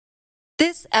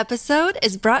This episode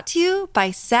is brought to you by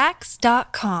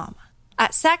Sax.com.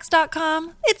 At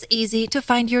Sax.com, it's easy to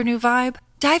find your new vibe.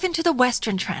 Dive into the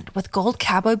Western trend with gold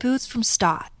cowboy boots from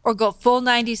Stott, or go full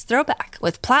 90s throwback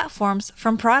with platforms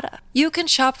from Prada. You can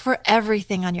shop for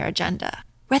everything on your agenda,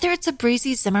 whether it's a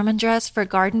breezy Zimmermann dress for a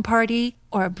garden party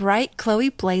or a bright Chloe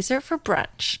blazer for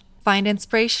brunch. Find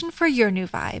inspiration for your new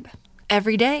vibe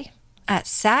every day at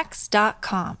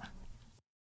Sax.com.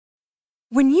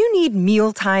 When you need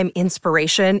mealtime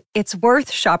inspiration, it's worth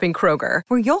shopping Kroger,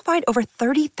 where you'll find over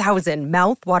 30,000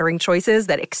 mouth-watering choices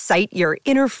that excite your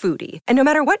inner foodie. And no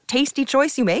matter what tasty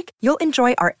choice you make, you'll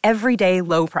enjoy our everyday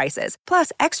low prices,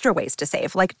 plus extra ways to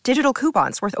save, like digital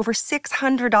coupons worth over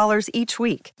 $600 each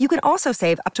week. You can also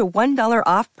save up to $1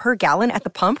 off per gallon at the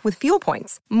pump with fuel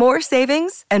points. More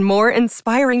savings and more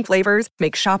inspiring flavors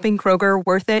make shopping Kroger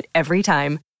worth it every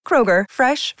time. Kroger,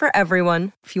 fresh for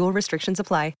everyone. Fuel restrictions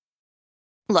apply.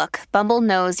 Look, Bumble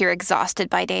knows you're exhausted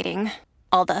by dating.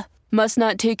 All the, must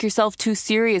not take yourself too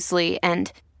seriously, and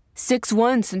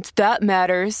 6'1" since that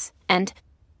matters, and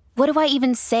what do I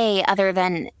even say other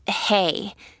than,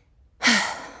 hey?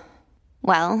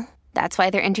 Well, that's why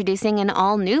they're introducing an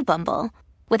all-new Bumble,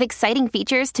 with exciting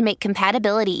features to make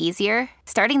compatibility easier,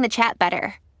 starting the chat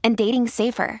better, and dating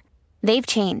safer. They've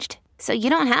changed, so you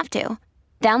don't have to.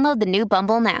 Download the new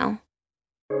Bumble now.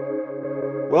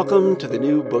 Welcome to the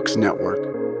New Books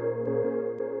Network.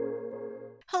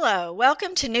 Hello,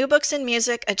 welcome to New Books in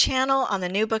Music, a channel on the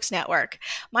New Books Network.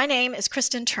 My name is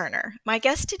Kristen Turner. My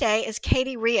guest today is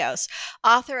Katie Rios,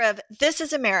 author of This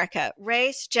is America,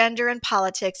 Race, Gender, and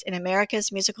Politics in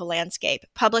America's Musical Landscape,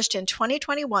 published in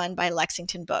 2021 by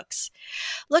Lexington Books.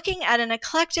 Looking at an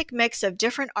eclectic mix of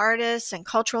different artists and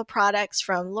cultural products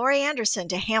from Laurie Anderson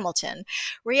to Hamilton,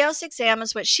 Rios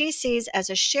examines what she sees as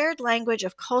a shared language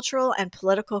of cultural and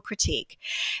political critique.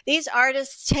 These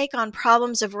artists take on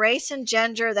problems of race and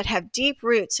gender that have deep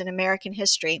roots in American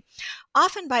history,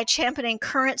 often by championing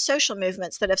current social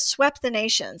movements that have swept the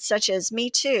nation, such as Me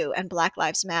Too and Black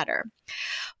Lives Matter.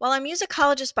 While a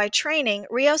musicologist by training,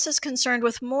 Rios is concerned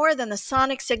with more than the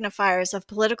sonic signifiers of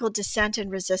political dissent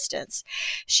and resistance.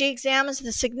 She examines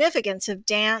the significance of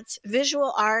dance,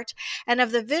 visual art, and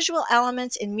of the visual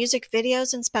elements in music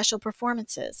videos and special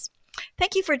performances.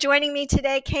 Thank you for joining me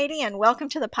today, Katie, and welcome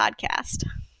to the podcast.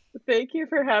 Thank you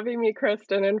for having me,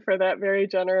 Kristen, and for that very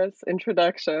generous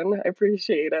introduction. I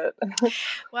appreciate it.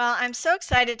 Well, I'm so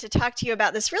excited to talk to you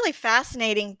about this really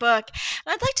fascinating book.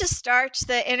 And I'd like to start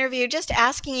the interview just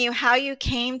asking you how you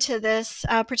came to this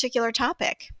particular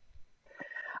topic.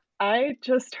 I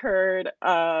just heard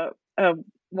a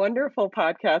wonderful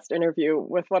podcast interview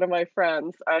with one of my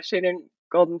friends, Shannon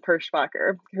Golden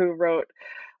Perschbacher, who wrote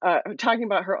talking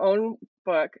about her own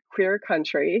book, Queer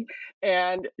Country,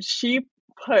 and she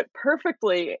put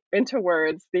perfectly into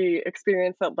words the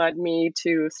experience that led me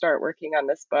to start working on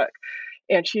this book.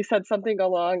 And she said something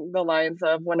along the lines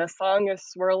of, when a song is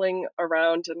swirling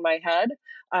around in my head,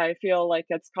 I feel like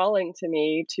it's calling to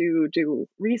me to do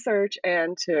research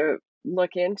and to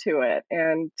look into it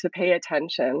and to pay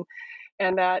attention.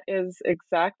 And that is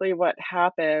exactly what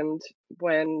happened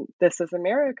when This is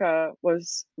America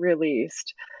was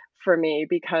released for me,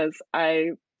 because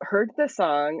I heard the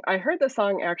song. I heard the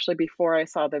song actually before I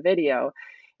saw the video.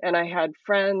 And I had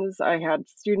friends, I had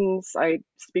students, I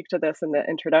speak to this in the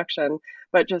introduction,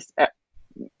 but just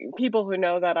people who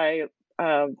know that I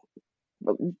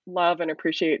love and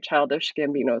appreciate Childish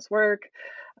Gambino's work.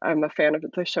 I'm a fan of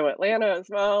the show Atlanta as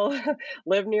well,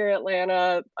 live near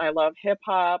Atlanta. I love hip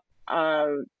hop,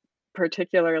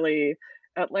 particularly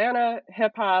Atlanta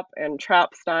hip hop and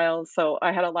trap styles. So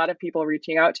I had a lot of people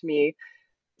reaching out to me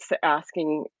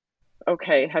asking,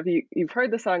 okay, you've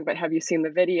heard the song, but have you seen the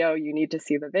video? You need to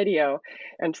see the video.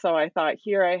 And so I thought,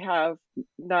 here I have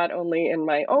not only in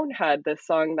my own head this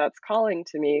song that's calling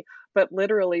to me, but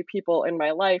literally people in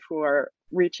my life who are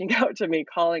reaching out to me,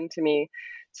 calling to me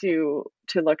to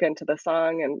look into the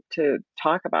song and to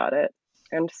talk about it.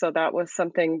 And so that was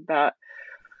something that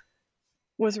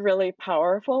was really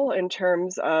powerful in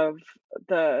terms of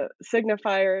the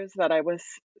signifiers that I was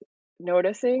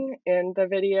noticing in the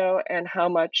video and how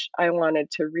much I wanted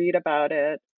to read about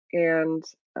it. And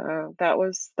that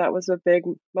was a big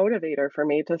motivator for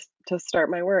me to start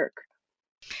my work.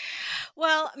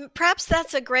 Well, perhaps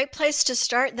that's a great place to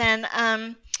start then.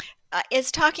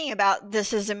 Is talking about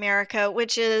This is America,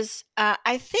 which is,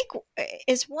 I think,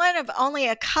 is one of only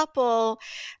a couple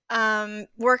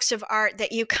works of art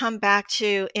that you come back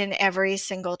to in every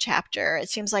single chapter. It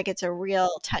seems like it's a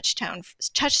real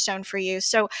touchstone for you.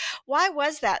 So why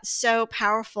was that so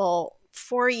powerful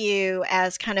for you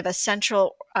as kind of a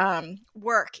central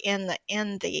work in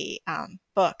the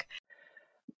book?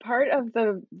 part of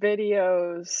the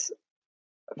video's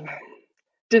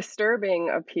disturbing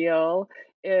appeal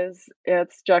is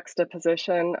its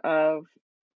juxtaposition of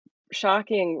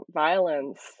shocking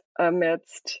violence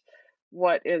amidst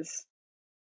what is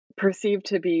perceived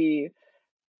to be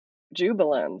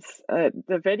jubilance.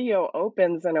 The video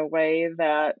opens in a way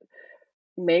that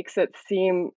makes it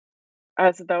seem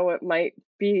as though it might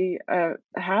be a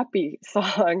happy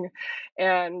song.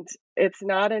 And it's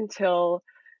not until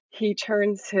he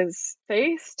turns his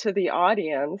face to the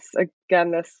audience,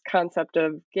 again, this concept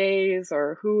of gaze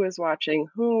or who is watching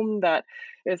whom, that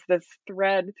is this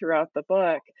thread throughout the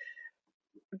book,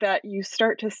 that you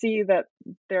start to see that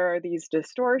there are these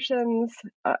distortions,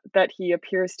 that he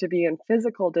appears to be in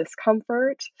physical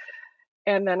discomfort.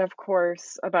 And then, of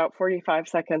course, about 45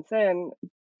 seconds in,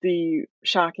 the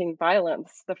shocking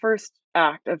violence, the first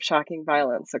act of shocking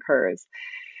violence occurs.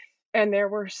 And there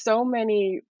were so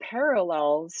many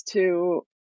parallels to,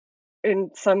 in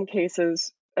some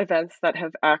cases, events that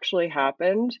have actually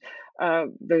happened.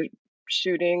 The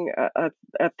shooting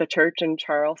at the church in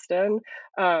Charleston,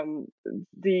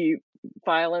 the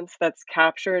violence that's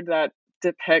captured that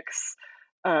depicts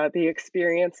the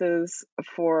experiences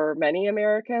for many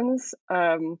Americans,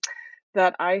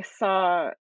 that I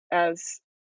saw as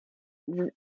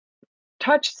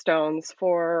touchstones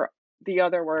for the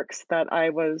other works that I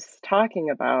was talking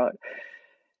about.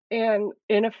 And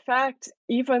in effect,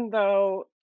 even though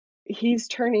he's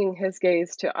turning his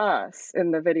gaze to us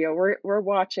in the video,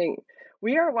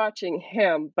 we are watching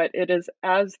him, but it is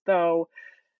as though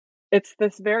it's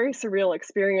this very surreal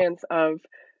experience of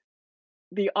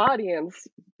the audience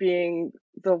being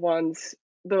the ones,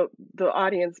 the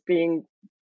audience being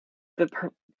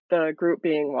the group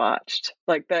being watched.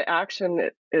 Like, the action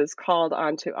is called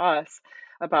onto us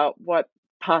about what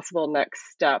possible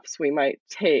next steps we might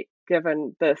take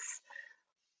given this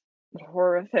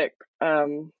horrific,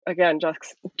 again,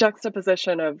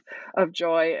 juxtaposition of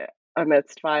joy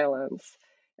amidst violence.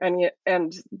 And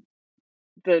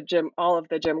all of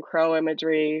the Jim Crow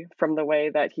imagery, from the way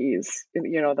that he's,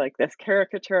 like this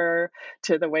caricature,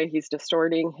 to the way he's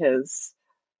distorting his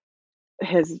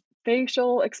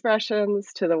facial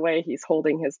expressions, to the way he's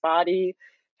holding his body.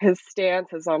 His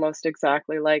stance is almost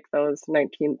exactly like those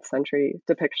 19th century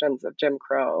depictions of Jim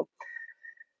Crow.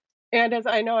 And as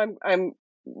I know, I'm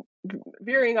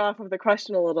veering off of the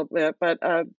question a little bit, but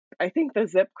I think the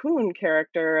Zip Coon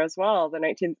character as well, the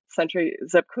 19th century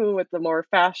Zip Coon with the more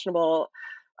fashionable,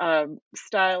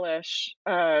 stylish,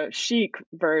 chic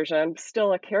version,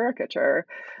 still a caricature,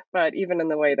 but even in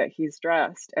the way that he's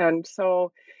dressed. And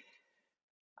so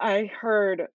I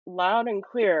heard loud and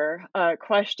clear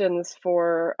questions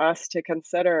for us to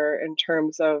consider in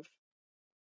terms of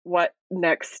what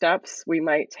next steps we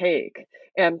might take.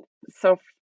 And so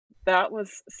that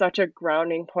was such a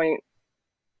grounding point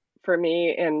for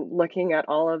me in looking at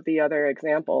all of the other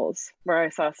examples where I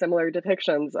saw similar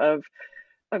depictions of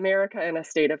America in a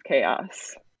state of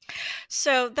chaos.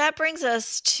 So that brings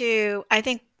us to, I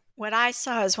think, what I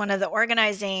saw as one of the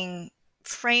organizing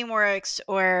frameworks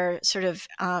or sort of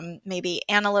maybe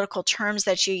analytical terms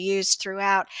that you used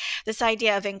throughout, this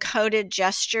idea of encoded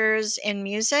gestures in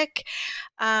music.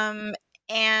 And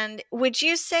would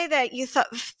you say that you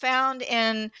found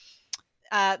in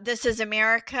This Is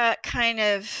America kind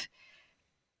of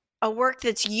a work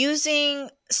that's using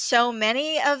so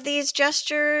many of these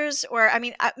gestures? Or, I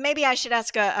mean, maybe I should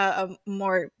ask a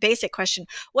more basic question.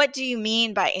 What do you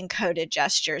mean by encoded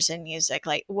gestures in music?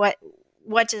 Like, what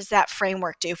does that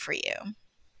framework do for you?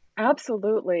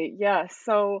 Absolutely, yes.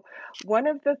 So one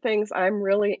of the things I'm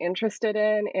really interested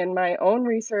in my own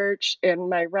research, in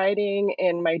my writing,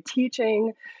 in my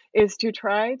teaching, is to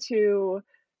try to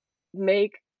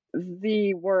make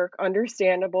the work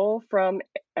understandable from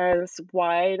as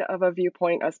wide of a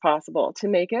viewpoint as possible, to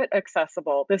make it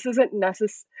accessible. This is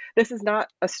not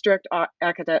a strict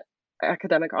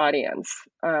academic audience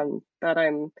that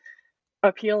I'm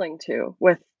appealing to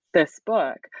with this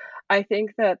book. I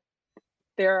think that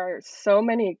there are so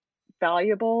many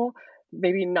valuable,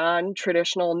 maybe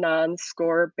non-traditional,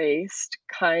 non-score based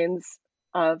kinds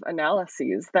of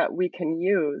analyses that we can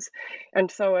use. And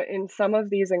so in some of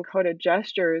these encoded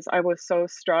gestures, I was so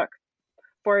struck.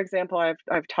 For example,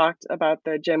 I've talked about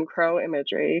the Jim Crow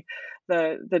imagery,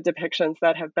 the depictions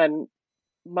that have been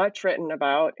much written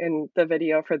about in the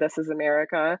video for This Is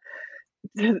America,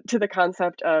 to the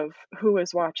concept of who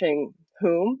is watching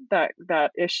whom,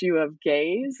 that issue of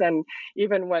gaze. And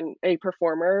even when a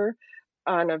performer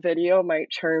on a video might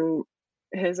turn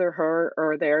his or her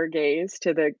or their gaze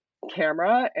to the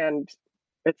camera and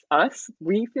it's us,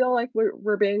 we feel like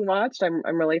we're being watched.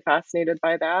 I'm really fascinated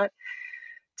by that.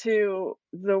 to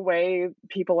the way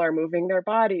people are moving their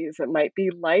bodies. It might be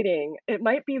lighting. It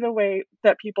might be the way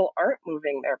that people aren't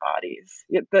moving their bodies.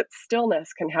 That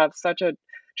stillness can have such a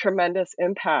tremendous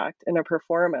impact in a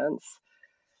performance.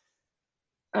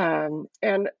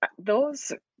 And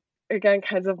those, again,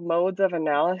 kinds of modes of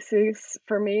analysis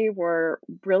for me were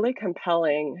really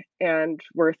compelling and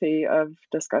worthy of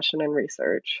discussion and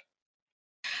research.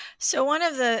 So one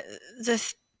of the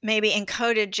maybe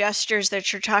encoded gestures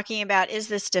that you're talking about is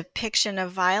this depiction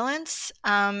of violence.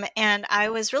 And I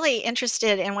was really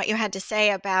interested in what you had to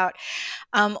say about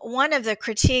one of the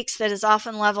critiques that is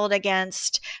often leveled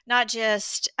against not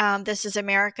just This Is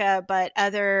America, but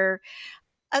other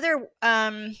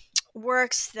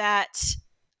works that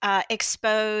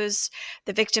expose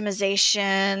the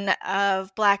victimization of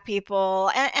Black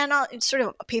people and all, sort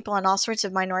of people in all sorts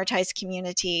of minoritized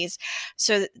communities.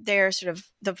 So they're sort of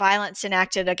the violence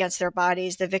enacted against their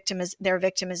bodies, their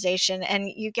victimization, and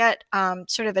you get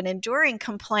sort of an enduring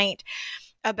complaint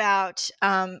about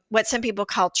what some people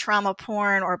call trauma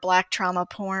porn or Black trauma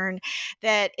porn,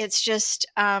 that it's just,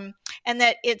 and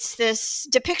that it's this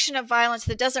depiction of violence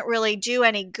that doesn't really do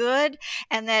any good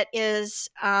and that is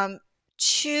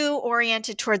too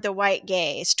oriented toward the white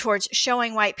gaze, towards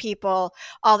showing white people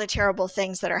all the terrible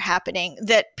things that are happening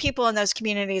that people in those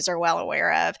communities are well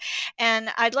aware of.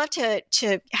 And I'd love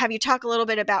to have you talk a little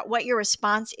bit about what your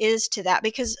response is to that,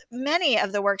 because many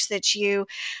of the works that you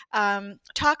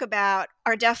talk about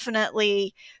are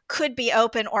definitely could be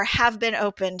open or have been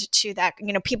opened to that.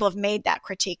 You know, people have made that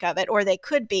critique of it, or they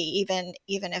could be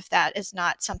even if that is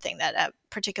not something that a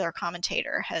particular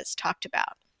commentator has talked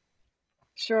about.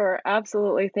 Sure,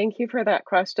 absolutely. Thank you for that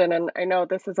question. And I know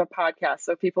this is a podcast,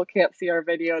 so people can't see our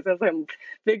videos as I'm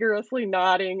vigorously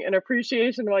nodding in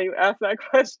appreciation while you ask that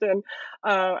question.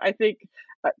 I think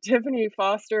Tiffany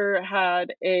Foster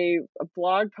had a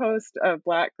blog post of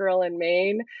Black Girl in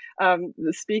Maine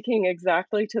speaking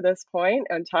exactly to this point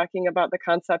and talking about the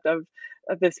concept of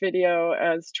this video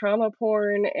as trauma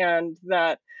porn, and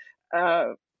that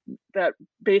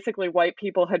basically white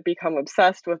people had become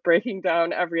obsessed with breaking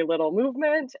down every little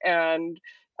movement and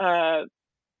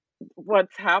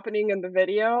what's happening in the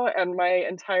video. And my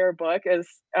entire book is,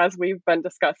 as we've been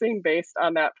discussing, based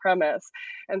on that premise.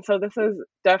 And so this is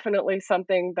definitely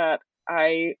something that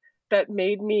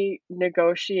made me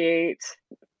negotiate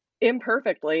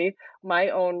imperfectly my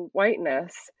own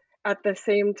whiteness. At the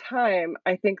same time,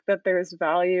 I think that there's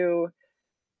value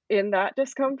in that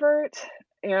discomfort.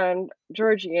 And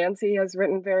George Yancey has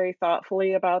written very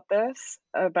thoughtfully about this,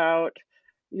 about,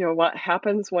 what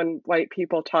happens when white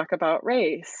people talk about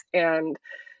race. And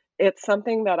it's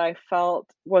something that I felt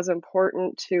was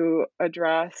important to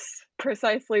address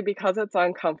precisely because it's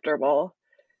uncomfortable.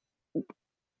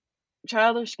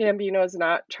 Childish Gambino is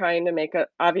not trying to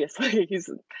obviously, he's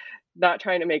not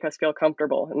trying to make us feel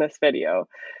comfortable in this video.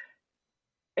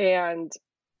 And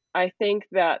I think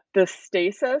that the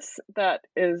stasis that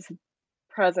is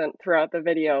present throughout the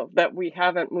video, that we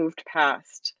haven't moved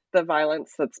past the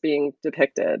violence that's being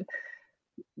depicted.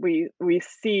 We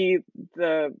see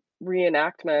the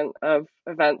reenactment of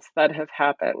events that have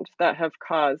happened that have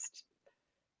caused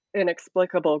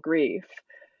inexplicable grief,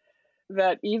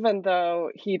 that even though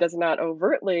he does not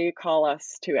overtly call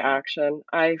us to action,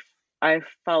 I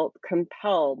felt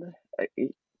compelled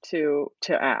to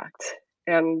act.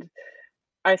 And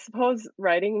I suppose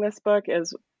writing this book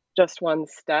is just one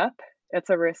step. It's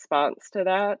a response to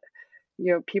that.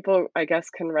 People, I guess,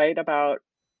 can write about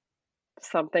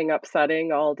something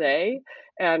upsetting all day,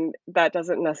 and that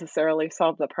doesn't necessarily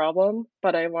solve the problem,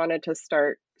 but I wanted to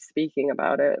start speaking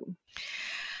about it.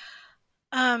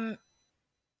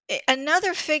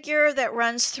 Another figure that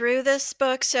runs through this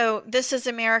book, so This Is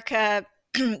America,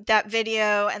 that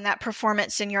video and that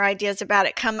performance and your ideas about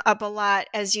it come up a lot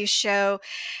as you show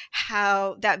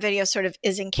how that video sort of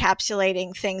is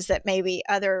encapsulating things that maybe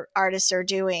other artists are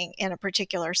doing in a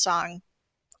particular song.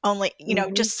 Only,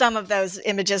 just some of those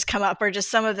images come up, or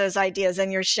just some of those ideas,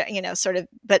 and you're, sort of,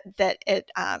 but that it,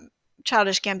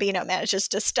 Childish Gambino manages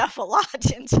to stuff a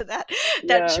lot into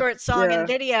that short song and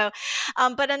video.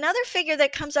 But another figure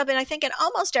that comes up, and I think in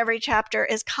almost every chapter,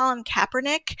 is Colin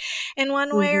Kaepernick in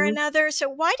one way or another. So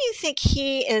why do you think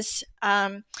he is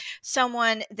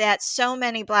someone that so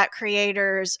many Black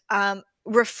creators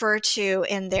refer to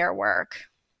in their work?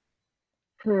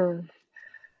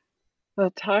 Well,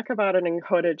 talk about an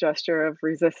encoded gesture of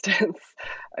resistance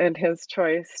in his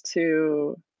choice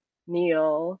to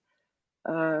kneel.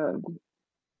 A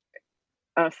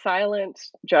silent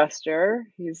gesture.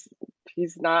 He's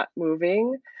not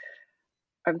moving.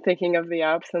 I'm thinking of the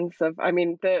absence of.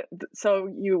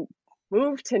 So you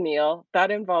move to kneel,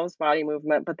 that involves body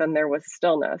movement, but then there was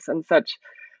stillness and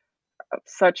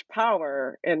such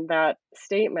power in that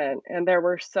statement. And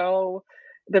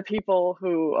the people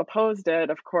who opposed it,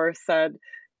 of course, said,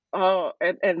 oh,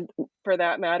 and for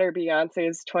that matter,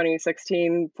 Beyonce's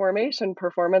 2016 Formation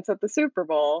performance at the Super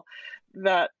Bowl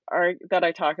that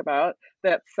I talk about,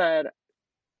 that said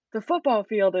the football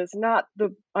field is not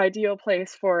the ideal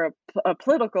place for a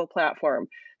political platform,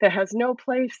 that has no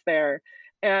place there.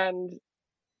 And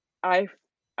I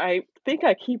I think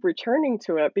I keep returning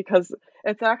to it because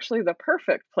it's actually the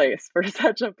perfect place for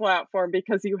such a platform,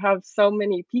 because you have so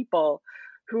many people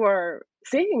who are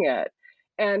seeing it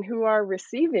and who are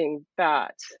receiving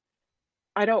that.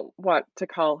 I don't want to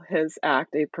call his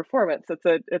act a performance.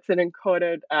 It's an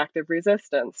encoded act of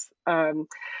resistance.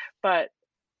 But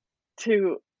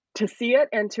to see it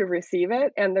and to receive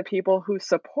it, and the people who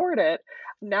support it,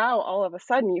 now all of a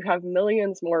sudden you have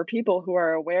millions more people who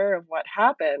are aware of what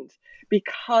happened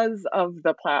because of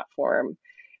the platform.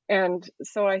 And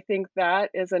so I think that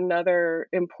is another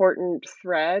important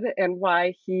thread, and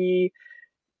why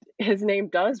his name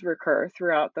does recur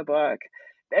throughout the book.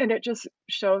 And it just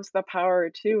shows the power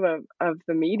too of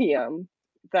the medium,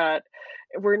 that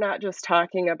we're not just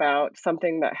talking about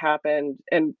something that happened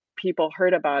and people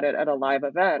heard about it at a live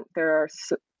event.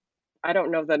 I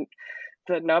don't know the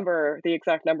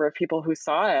exact number of people who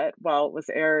saw it while it was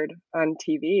aired on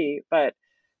TV, but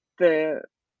the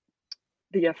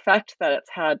effect that it's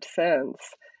had since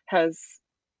has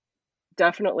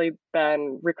definitely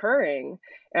been recurring.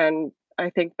 And I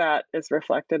think that is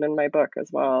reflected in my book as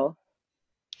well.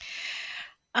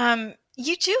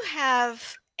 You do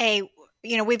have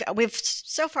we've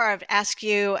so far I've asked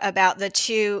you about the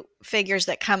two figures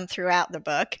that come throughout the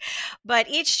book, but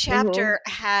each chapter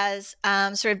has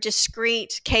sort of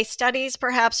discrete case studies,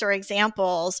 perhaps, or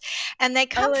examples, and they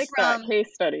come from that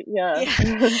case study, yeah.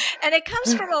 And it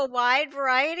comes from a wide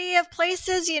variety of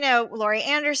places. Laurie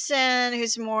Anderson,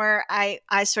 who's more, I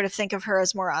sort of think of her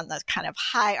as more on the kind of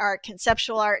high art,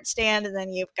 conceptual art stand, and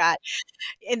then you've got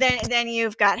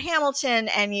Hamilton,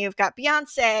 and you've got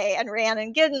Beyonce and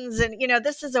Rhiannon Giddens, and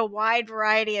this is a wide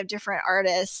variety of different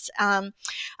artists.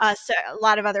 So a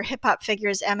lot of other hip hop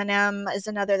figures. Eminem is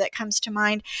another that comes to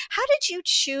mind. How did you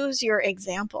choose your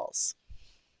examples?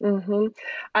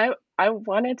 I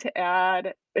wanted to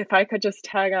add, if I could just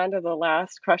tag on to the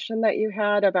last question that you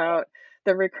had about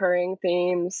the recurring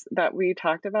themes that we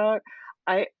talked about.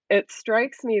 It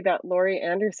strikes me that Laurie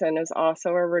Anderson is also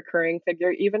a recurring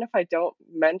figure, even if I don't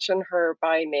mention her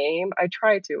by name. I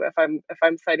try to if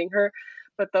I'm citing her,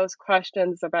 but those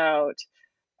questions about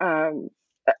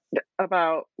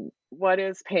what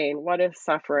is pain, what is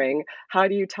suffering, how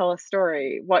do you tell a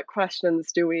story, what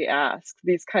questions do we ask,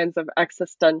 these kinds of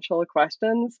existential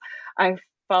questions, I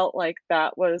felt like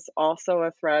that was also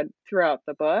a thread throughout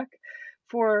the book.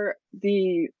 For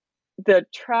the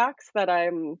tracks that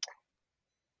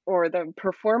or the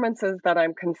performances that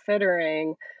I'm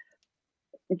considering,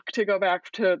 to go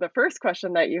back to the first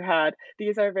question that you had,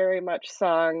 these are very much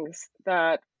songs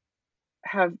that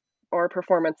have, or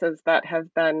performances that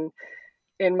have been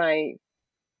in my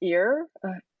ear,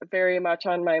 very much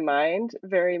on my mind,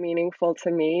 very meaningful to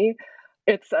me.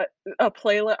 It's a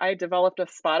playlist. I developed a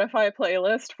Spotify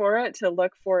playlist for it to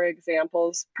look for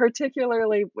examples,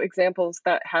 particularly examples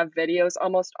that have videos.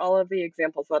 Almost all of the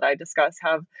examples that I discuss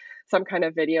have some kind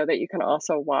of video that you can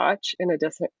also watch in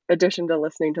addition to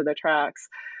listening to the tracks.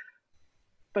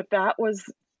 But that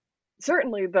was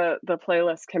certainly the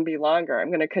playlist can be longer. I'm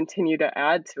going to continue to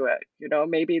add to it.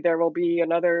 Maybe there will be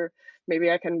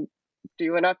maybe I can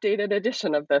do an updated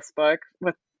edition of this book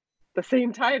with the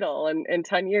same title in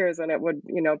 10 years, and it would,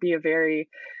 be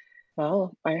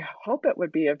I hope it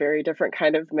would be a very different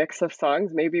kind of mix of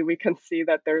songs. Maybe we can see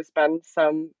that there's been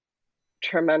some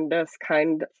tremendous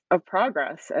kind of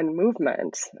progress and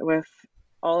movement with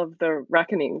all of the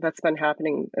reckoning that's been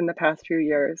happening in the past few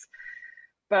years.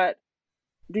 But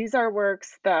these are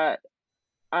works that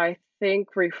I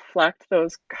think reflect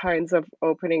those kinds of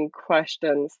opening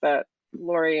questions that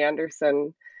Laurie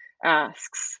Anderson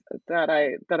asks, that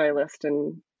I list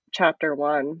in chapter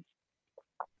 1.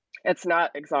 It's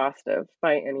not exhaustive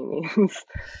by any means.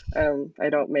 I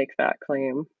don't make that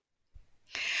claim.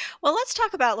 Well, let's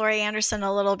talk about Laurie Anderson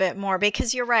a little bit more,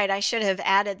 because you're right. I should have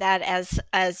added that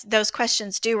as those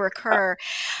questions do recur.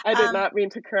 I did not mean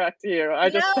to correct you. I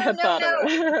just had thought of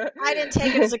it. I didn't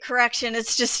take it as a correction.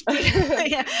 It's just,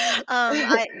 yeah.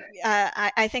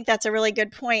 I think that's a really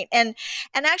good point. And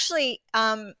actually,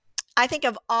 I think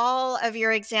of all of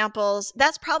your examples,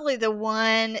 that's probably the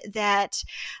one that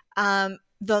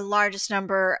the largest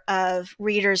number of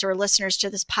readers or listeners to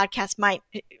this podcast might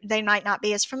not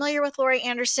be as familiar with Laurie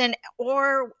Anderson,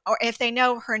 or if they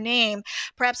know her name,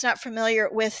 perhaps not familiar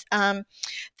with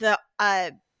the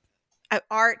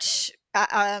art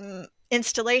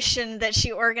installation that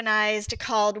she organized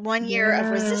called 1 Year of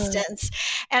Resistance.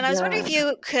 And I was wondering if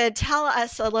you could tell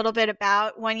us a little bit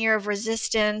about 1 Year of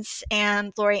Resistance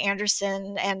and Laurie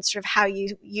Anderson, and sort of how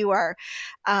you are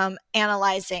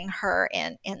analyzing her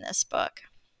in this book.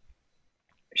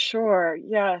 Sure.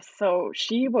 Yes. So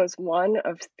she was one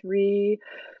of 3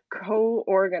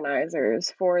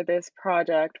 co-organizers for this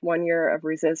project, 1 Year of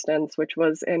Resistance, which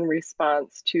was in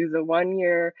response to the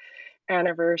 1-year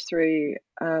anniversary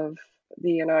of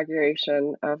the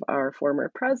inauguration of our former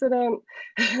president,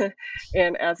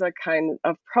 and as a kind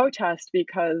of protest,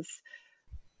 because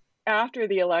after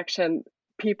the election,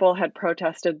 people had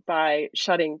protested by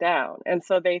shutting down. And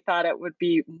so they thought it would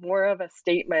be more of a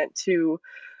statement to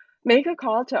make a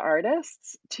call to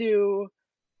artists to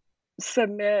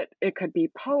submit. It could be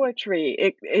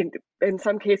poetry. In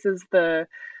some cases, the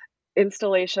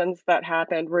installations that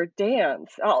happened were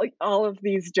dance, all of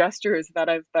these gestures that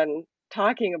I've been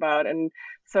talking about and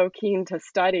so keen to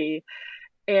study.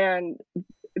 And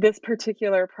this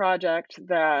particular project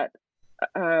that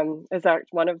is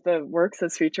one of the works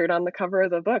is featured on the cover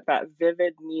of the book, that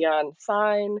vivid neon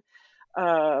sign.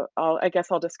 I guess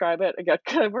I'll describe it again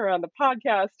because we're on the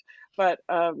podcast, but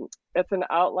it's an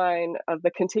outline of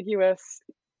the contiguous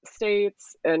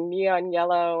states in neon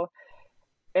yellow.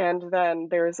 And then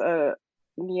there's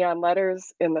neon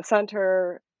letters in the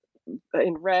center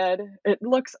in red. It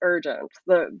looks urgent.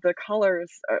 The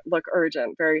colors look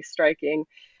urgent, very striking.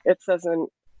 It says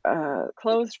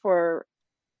closed for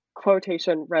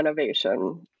quotation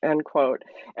renovation, end quote.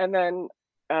 And then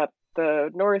at the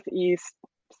northeast,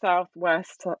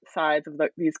 southwest sides of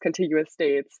these contiguous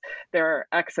states, there are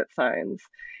exit signs.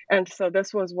 And so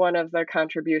this was one of the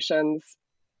contributions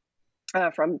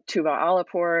from Tuva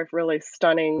Alipur, really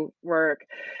stunning work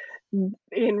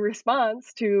in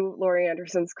response to Laurie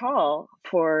Anderson's call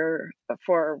for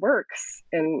works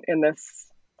in this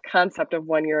concept of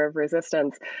 1 Year of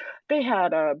Resistance. They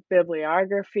had a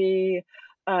bibliography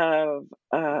of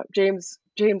James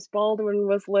Baldwin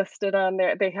was listed on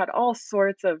there. They had all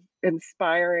sorts of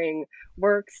inspiring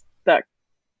works that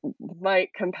might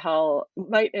impel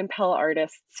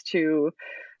artists to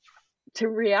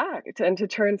react and to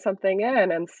turn something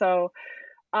in. And so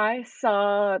I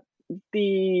saw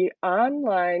the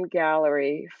online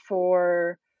gallery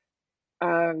for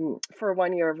 1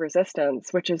 Year of Resistance,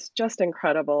 which is just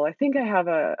incredible. I think I have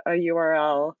a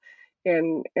URL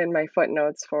in my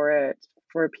footnotes for it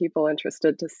for people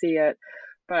interested to see it.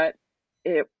 But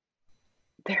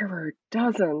there were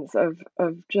dozens of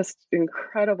just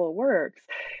incredible works.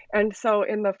 And so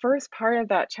in the first part of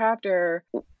that chapter,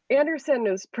 Anderson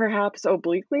is perhaps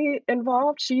obliquely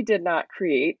involved. She did not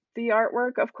create the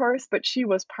artwork, of course, but she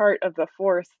was part of the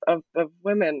force of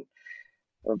women,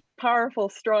 powerful,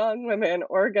 strong women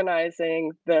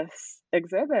organizing this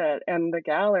exhibit and the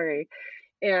gallery.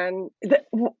 And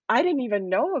I didn't even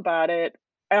know about it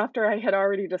after I had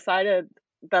already decided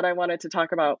that I wanted to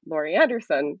talk about Laurie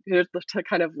Anderson, to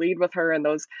kind of lead with her in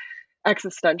those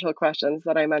existential questions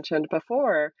that I mentioned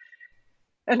before.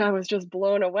 And I was just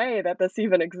blown away that this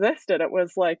even existed. It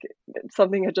was like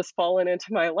something had just fallen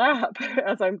into my lap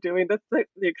as I'm doing the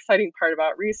exciting part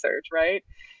about research, right?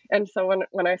 And so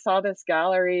when I saw this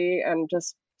gallery and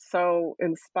just so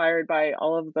inspired by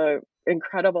all of the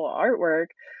incredible artwork,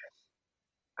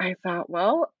 I thought,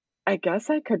 well, I guess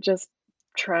I could just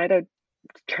try to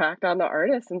track down the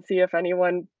artist and see if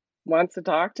anyone wants to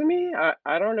talk to me.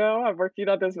 I don't know. I'm working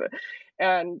on this.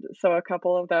 And so a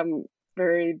couple of them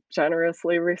very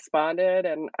generously responded,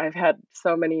 and I've had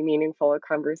so many meaningful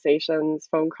conversations,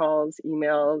 phone calls,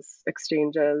 emails,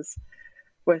 exchanges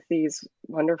with these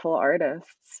wonderful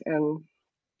artists. And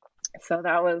so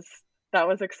that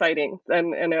was exciting,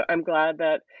 and I'm glad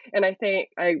that, and I think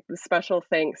special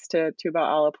thanks to Tuva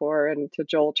Alipur and to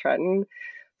Joel Tretton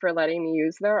for letting me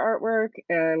use their artwork,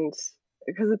 and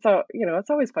because it's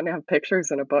always fun to have pictures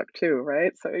in a book too,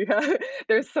 right? So yeah,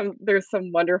 there's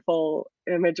some wonderful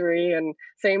imagery, and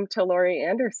same to Laurie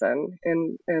Anderson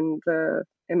in the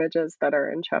images that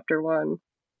are in chapter 1.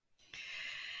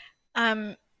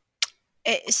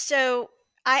 So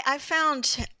I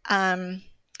found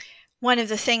one of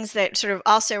the things that sort of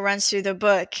also runs through the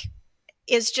book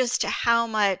is just how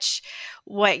much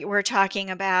what we're talking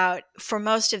about, for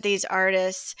most of these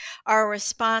artists, are a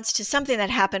response to something that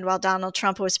happened while Donald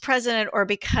Trump was president or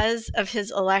because of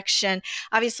his election.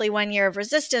 Obviously, 1 year of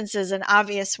resistance is an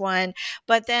obvious one,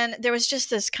 but then there was just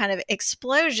this kind of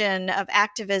explosion of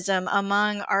activism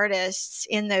among artists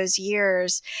in those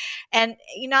years. And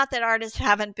not that artists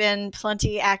haven't been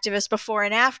plenty activists before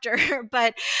and after,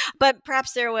 but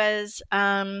perhaps there was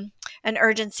an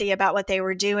urgency about what they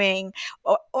were doing,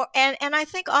 and I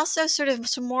think also sort of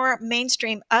some more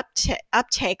mainstream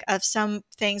uptake of some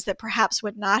things that perhaps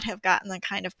would not have gotten the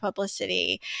kind of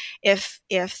publicity if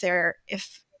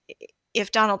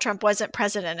Donald Trump wasn't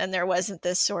president and there wasn't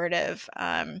this sort of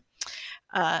I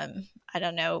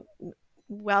don't know,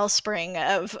 wellspring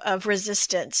of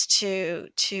resistance to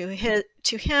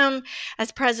him as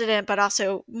president, but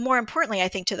also more importantly, I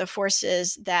think, to the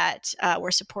forces that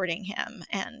were supporting him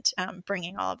and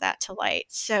bringing all of that to light.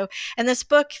 So, and this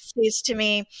book, seems to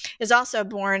me, is also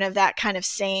born of that kind of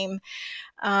same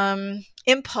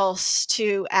impulse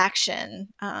to action,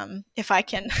 if I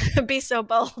can be so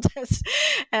bold as,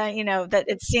 that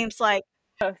it seems like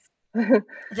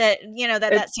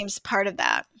that seems part of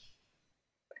that.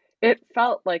 It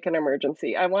felt like an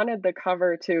emergency. I wanted the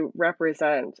cover to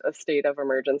represent a state of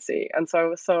emergency. And so I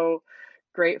was so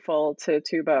grateful to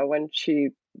Tuba when she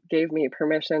gave me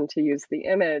permission to use the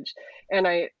image. And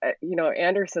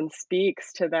Anderson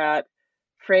speaks to that,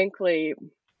 frankly,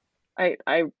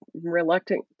 I'm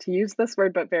reluctant to use this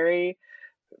word, but very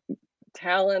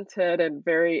talented and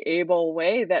very able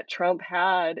way that Trump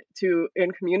had in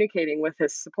communicating with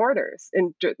his supporters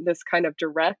in this kind of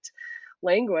direct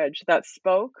language that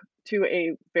spoke to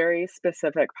a very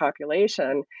specific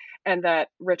population, and that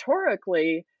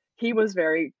rhetorically he was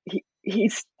we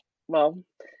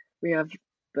have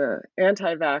the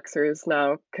anti-vaxxers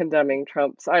now condemning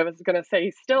Trump. So I was going to say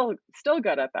he's still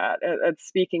good at that, at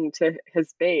speaking to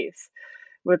his base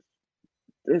with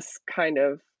this kind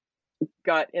of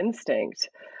gut instinct.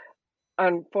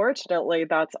 Unfortunately,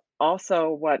 that's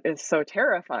also what is so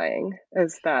terrifying,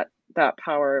 is that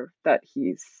power that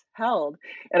he's held.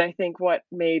 And I think what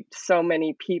made so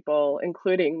many people,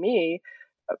 including me,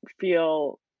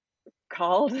 feel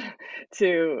called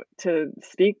to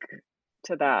speak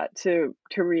to that, to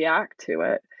react to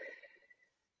it.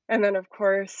 And then, of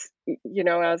course,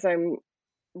 as I'm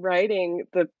writing,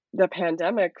 the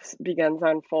pandemic begins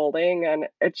unfolding, and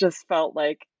it just felt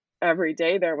like every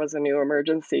day there was a new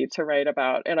emergency to write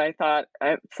about. And I thought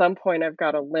at some point I've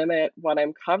got to limit what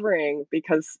I'm covering,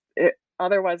 because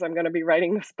otherwise I'm going to be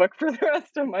writing this book for the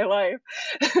rest of my life.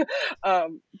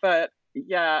 But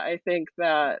yeah, I think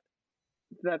that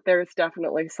there's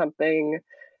definitely something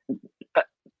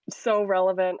so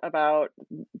relevant about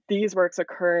these works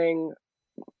occurring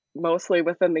mostly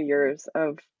within the years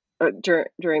of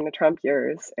during the Trump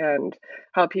years, and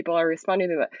how people are responding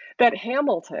to that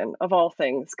Hamilton, of all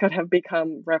things, could have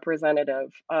become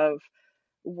representative of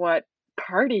what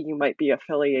party you might be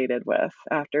affiliated with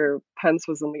after Pence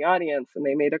was in the audience and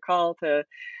they made a call to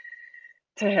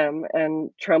him, and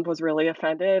Trump was really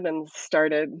offended and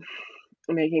started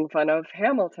making fun of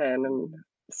Hamilton. And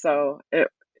so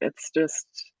it's just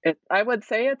I would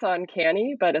say it's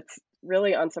uncanny, but it's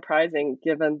really unsurprising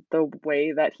given the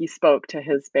way that he spoke to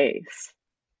his base,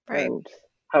 right, and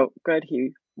how good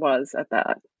he was at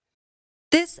that.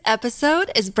 This episode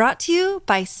is brought to you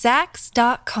by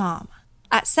Saks.com.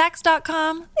 At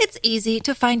Saks.com, it's easy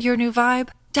to find your new vibe.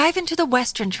 Dive into the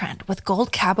Western trend with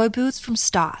gold cowboy boots from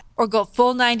Stott, or go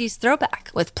full 90s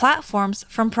throwback with platforms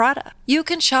from Prada. You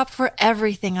can shop for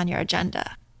everything on your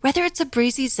agenda, whether it's a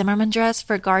breezy Zimmermann dress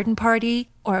for a garden party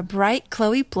or a bright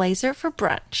Chloe blazer for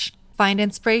brunch. Find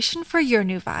inspiration for your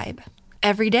new vibe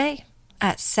every day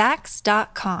at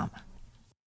Saks.com.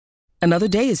 Another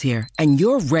day is here, and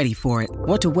you're ready for it.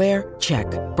 What to wear? Check.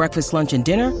 Breakfast, lunch, and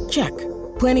dinner? Check.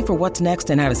 Planning for what's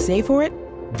next and how to save for it?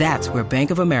 That's where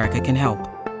Bank of America can help.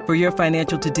 For your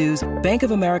financial to-dos, Bank of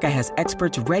America has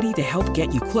experts ready to help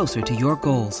get you closer to your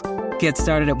goals. Get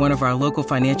started at one of our local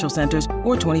financial centers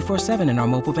or 24/7 in our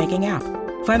mobile banking app.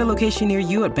 Find a location near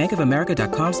you at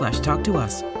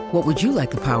bankofamerica.com/talktous. What would you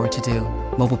like the power to do?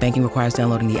 Mobile banking requires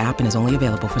downloading the app and is only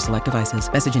available for select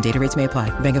devices. Message and data rates may apply.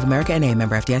 Bank of America NA,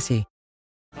 member FDIC.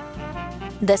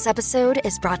 This episode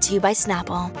is brought to you by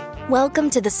Snapple. Welcome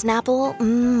to the Snapple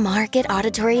Market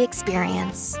Auditory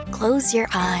Experience. Close your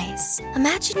eyes.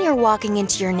 Imagine you're walking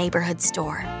into your neighborhood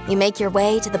store. You make your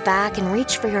way to the back and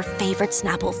reach for your favorite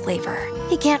Snapple flavor.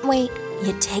 You can't wait.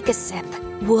 You take a sip.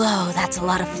 Whoa, that's a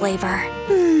lot of flavor.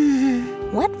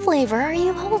 What flavor are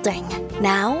you holding?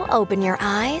 Now open your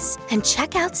eyes and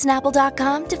check out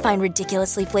Snapple.com to find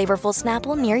ridiculously flavorful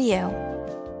Snapple near you.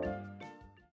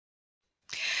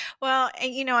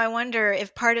 I wonder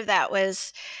if part of that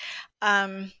was,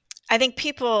 I think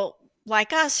people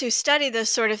like us who study this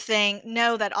sort of thing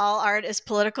know that all art is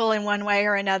political in one way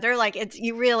or another. Like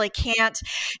you really can't,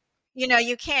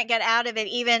 you can't get out of it,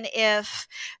 even if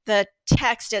the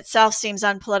text itself seems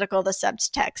unpolitical, the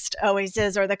subtext always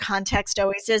is, or the context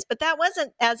always is. But that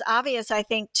wasn't as obvious, I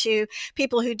think, to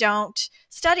people who don't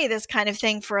study this kind of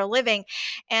thing for a living.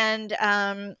 And,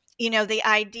 the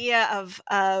idea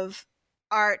of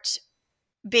art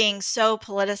being so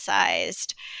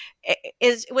politicized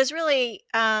was really,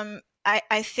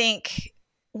 I think,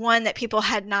 one that people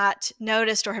had not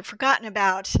noticed or had forgotten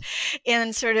about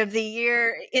in sort of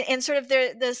in sort of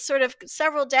the sort of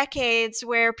several decades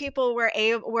where people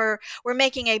were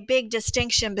making a big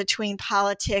distinction between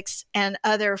politics and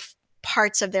other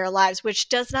parts of their lives, which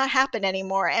does not happen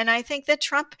anymore. And I think that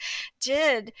Trump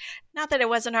did, not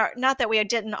that we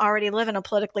didn't already live in a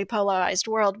politically polarized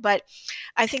world, but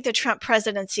I think the Trump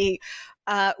presidency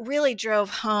really drove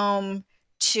home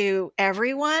to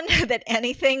everyone that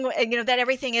everything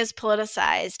is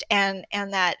politicized, and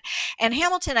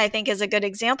Hamilton, I think, is a good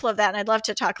example of that. And I'd love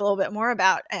to talk a little bit more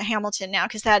about Hamilton now,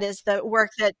 because that is the work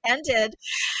that ended.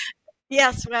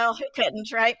 Yes, well, who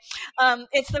couldn't, right?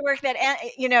 It's the work that,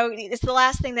 it's the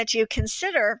last thing that you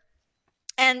consider.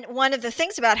 And one of the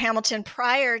things about Hamilton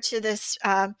prior to this,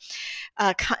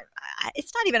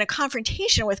 it's not even a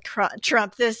confrontation with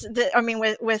Trump.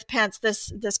 With Pence,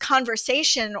 this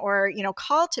conversation or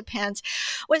call to Pence,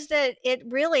 was that it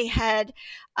really had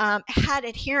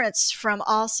adherents from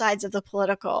all sides of the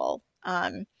political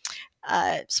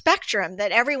spectrum,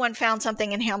 that everyone found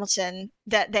something in Hamilton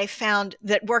that they found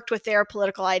that worked with their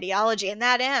political ideology, and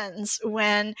that ends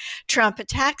when Trump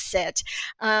attacks it.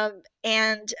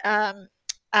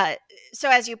 So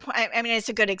as you point, it's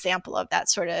a good example of that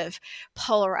sort of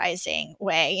polarizing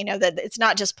way, that it's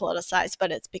not just politicized,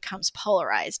 but it becomes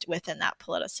polarized within that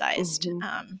politicized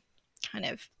kind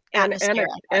of atmosphere.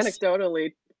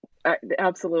 Anecdotally,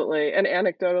 absolutely. And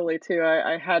anecdotally too,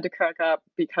 I had to crack up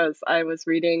because I was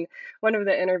reading one of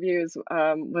the interviews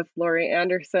with Laurie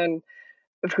Anderson,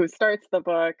 who starts the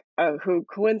book, who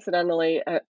coincidentally,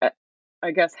 I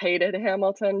guess, hated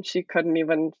Hamilton. She couldn't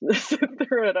even sit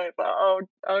through it. I thought,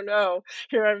 oh no,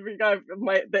 here I've got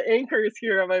the anchors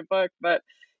here of my book. But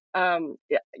I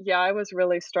was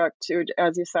really struck too,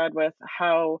 as you said, with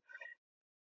how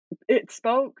it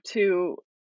spoke to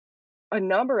a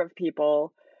number of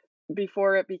people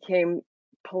before it became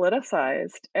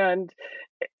politicized, and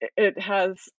it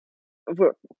has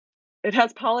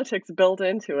politics built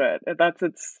into it. That's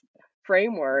its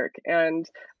framework, and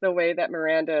the way that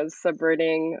Miranda is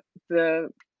subverting the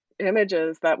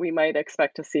images that we might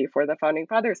expect to see for the founding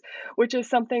fathers, which is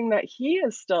something that he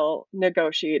is still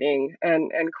negotiating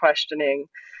and questioning.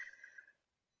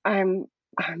 I'm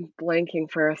blanking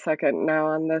for a second now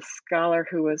on this scholar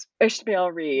who was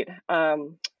Ishmael Reed,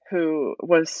 who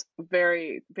was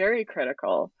very, very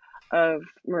critical of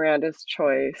Miranda's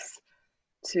choice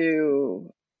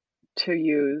to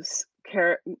use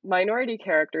minority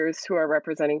characters who are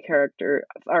representing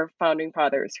our founding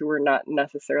fathers, who were not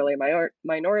necessarily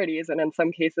minorities, and in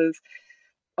some cases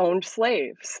owned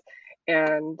slaves.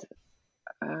 And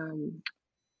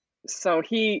so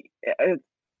he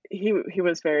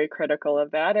was very critical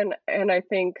of that, and I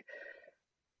think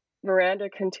Miranda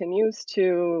continues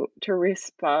to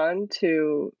respond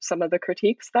to some of the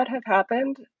critiques that have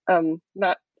happened,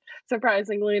 not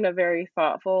surprisingly, in a very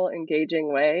thoughtful,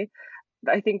 engaging way.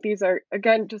 I think these are,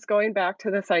 again, just going back to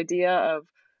this idea of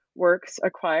works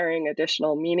acquiring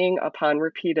additional meaning upon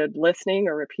repeated listening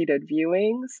or repeated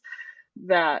viewings,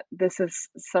 that this is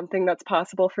something that's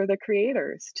possible for the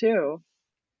creators too.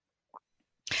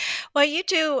 Well, you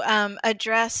do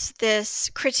address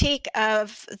this critique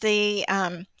of the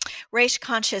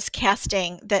race-conscious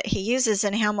casting that he uses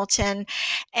in Hamilton,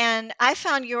 and I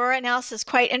found your analysis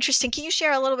quite interesting. Can you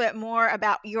share a little bit more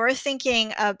about your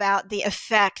thinking about the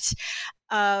effect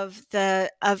of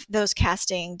those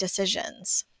casting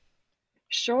decisions?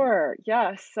 Sure.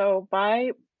 Yes. So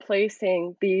by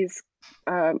placing these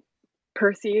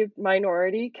perceived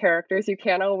minority characters, you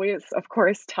can't always, of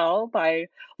course, tell by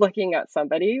looking at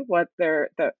somebody what their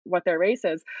race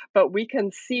is, but we can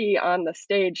see on the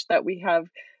stage that we have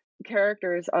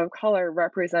characters of color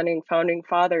representing founding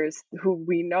fathers who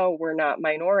we know were not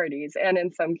minorities, and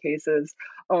in some cases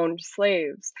owned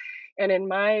slaves. And in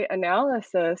my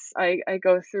analysis, I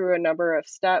go through a number of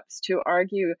steps to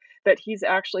argue that he's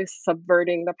actually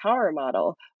subverting the power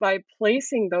model by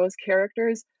placing those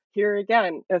characters here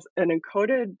again as an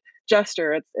encoded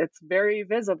gesture. It's very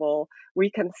visible. We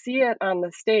can see it on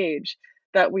the stage,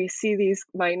 that we see these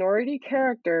minority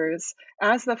characters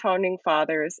as the founding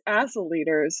fathers, as the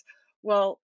leaders.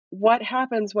 Well, what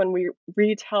happens when we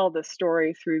retell the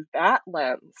story through that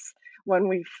lens? When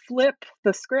we flip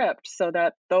the script so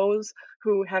that those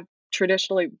who have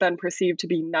traditionally been perceived to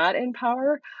be not in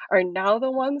power are now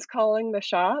the ones calling the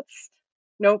shots.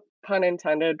 No pun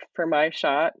intended for my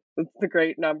shot. It's the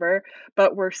great number.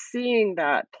 But we're seeing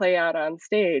that play out on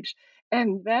stage.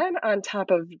 And then on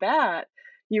top of that,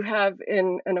 you have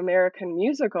in an American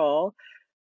musical,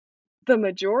 the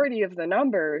majority of the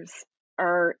numbers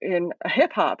are in a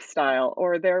hip hop style,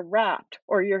 or they're rapped,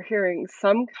 or you're hearing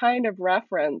some kind of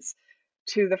reference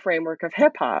to the framework of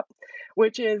hip hop,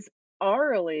 which is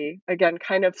orally, again,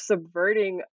 kind of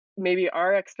subverting maybe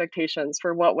our expectations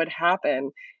for what would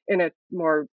happen in a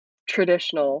more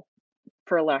traditional,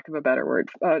 for lack of a better word,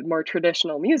 more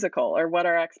traditional musical, or what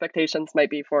our expectations might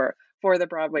be for the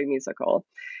Broadway musical.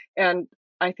 And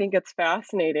I think it's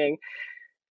fascinating.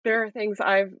 There are things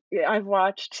I've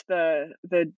watched the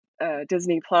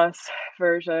Disney Plus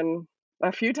version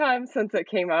a few times since it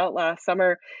came out last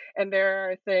summer, and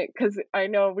there are things, because I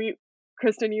know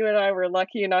Kristen, you and I were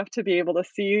lucky enough to be able to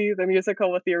see the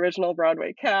musical with the original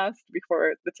Broadway cast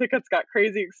before the tickets got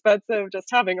crazy expensive, just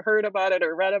having heard about it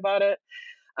or read about it.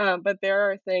 But there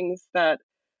are things that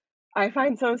I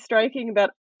find so striking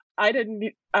that I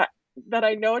didn't that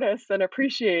I notice and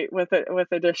appreciate with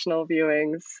additional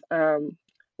viewings.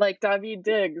 Like Daveed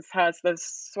Diggs has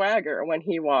this swagger when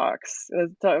he walks.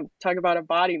 Talk about a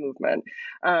body movement,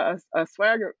 a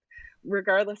swagger,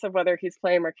 regardless of whether he's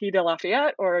playing Marquis de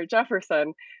Lafayette or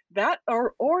Jefferson. That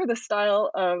or the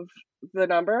style of the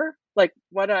number, like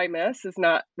What I Miss, is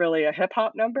not really a hip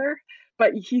hop number,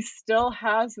 but he still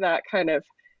has that kind of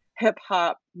hip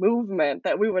hop movement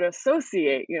that we would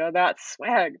associate. That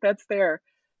swag that's there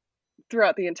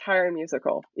throughout the entire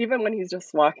musical, even when he's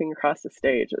just walking across the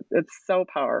stage. It's so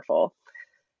powerful.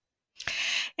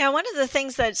 Yeah, one of the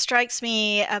things that strikes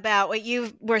me about what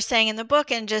you were saying in the book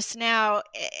and just now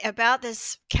about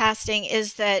this casting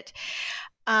is that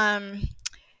at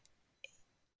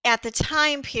the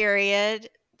time period,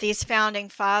 these founding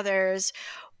fathers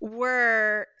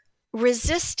were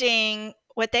resisting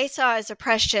what they saw as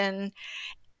oppression.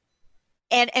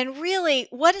 And really,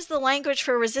 what is the language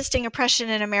for resisting oppression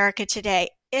in America today?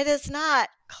 It is not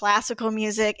classical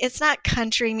music. It's not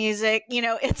country music.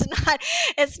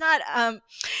 It's not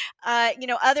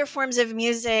other forms of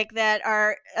music that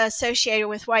are associated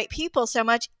with white people so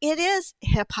much. It is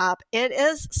hip hop. It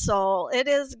is soul. It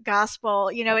is gospel.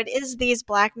 It is these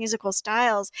Black musical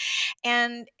styles.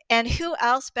 And who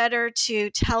else better to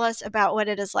tell us about what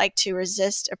it is like to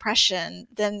resist oppression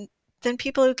than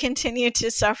people who continue to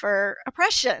suffer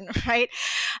oppression, right?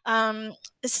 But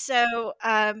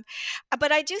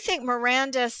I do think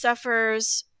Miranda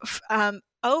suffers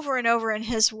over and over in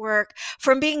his work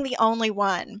from being the only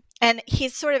one. And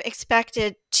he's sort of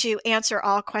expected to answer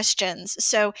all questions.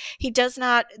 So there's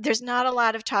not a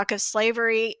lot of talk of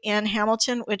slavery in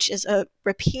Hamilton, which is a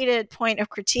repeated point of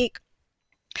critique.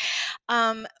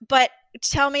 But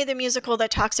tell me the musical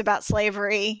that talks about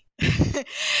slavery,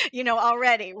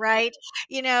 already, right?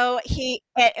 He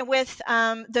with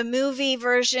the movie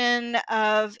version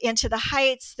of Into the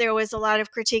Heights, there was a lot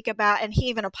of critique about, and he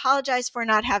even apologized for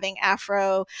not having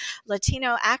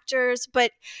Afro-Latino actors.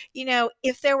 But,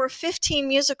 if there were 15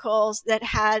 musicals that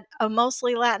had a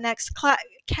mostly Latinx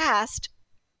cast,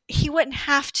 he wouldn't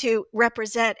have to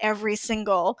represent every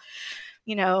single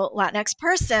Latinx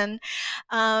person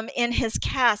in his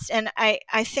cast. And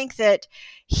I think that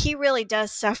he really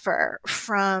does suffer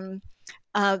from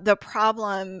the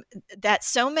problem that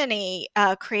so many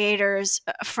creators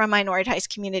from minoritized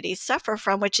communities suffer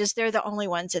from, which is they're the only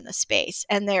ones in the space,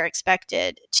 and they're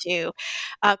expected to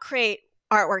create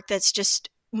artwork that's just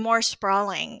more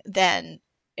sprawling than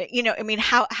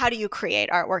how do you create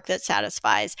artwork that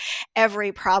satisfies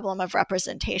every problem of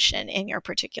representation in your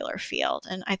particular field?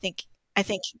 And I think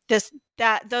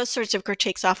those sorts of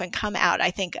critiques often come out,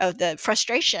 I think, of the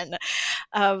frustration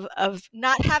of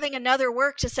not having another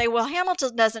work to say, well,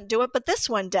 Hamilton doesn't do it, but this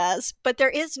one does. But there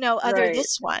is no other Right.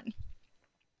 this one.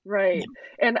 Right. Yeah.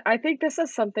 And I think this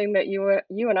is something that you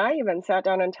and I even sat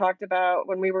down and talked about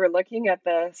when we were looking at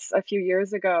this a few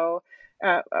years ago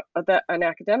at an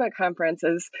academic conference.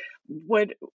 Is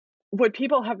would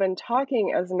people have been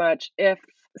talking as much if,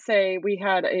 say, we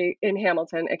had in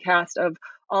Hamilton a cast of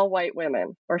all white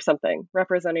women or something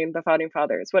representing the founding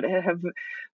fathers? Would it have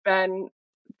been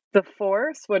the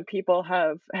force? Would people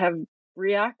have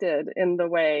reacted in the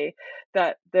way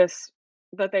that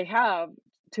they have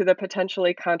to the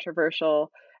potentially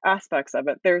controversial aspects of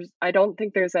it? I don't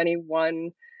think there's any one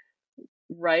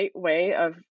right way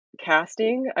of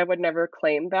casting. I would never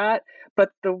claim that,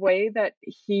 but the way that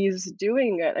he's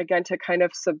doing it, again, to kind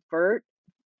of subvert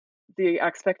the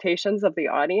expectations of the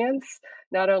audience,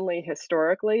 not only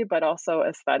historically, but also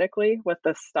aesthetically with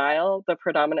the style, the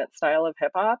predominant style of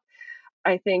hip hop.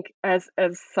 I think as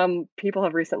some people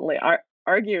have recently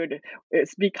argued,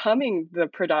 it's becoming the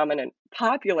predominant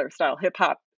popular style, hip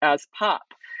hop as pop.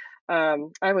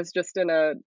 I was just in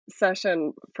a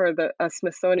session for a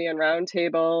Smithsonian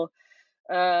Roundtable,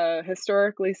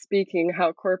 historically speaking,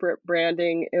 how corporate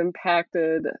branding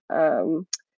impacted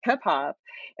hip hop,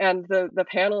 and the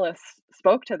panelists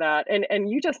spoke to that. And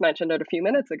you just mentioned it a few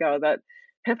minutes ago that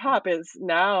hip hop is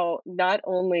now not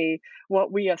only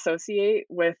what we associate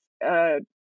with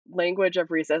language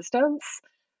of resistance.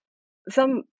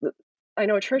 Some I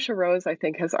know Trisha Rose, I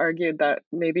think, has argued that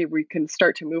maybe we can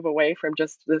start to move away from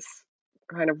just this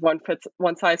kind of one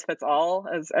size fits all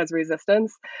as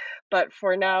resistance. But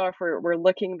for now, if we're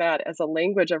looking at as a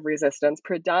language of resistance,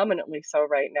 predominantly so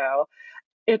right now,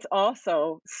 it's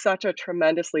also such a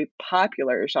tremendously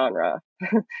popular genre.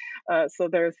 So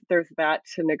there's that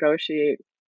to negotiate.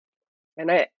 And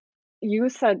you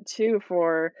said too,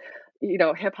 for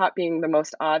hip hop being the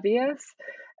most obvious,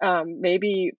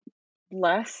 maybe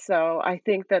less so. I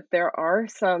think that there are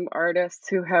some artists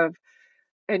who have,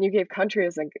 and you gave country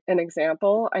as an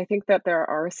example. I think that there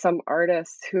are some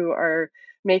artists who are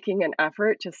making an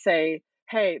effort to say,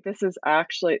 hey, this is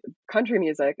actually, country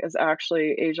music is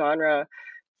actually a genre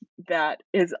that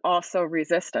is also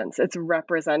resistance. It's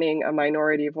representing a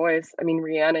minority voice. I mean,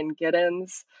 Rhiannon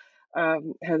Giddens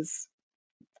has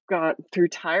gone through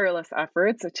tireless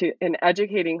efforts in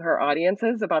educating her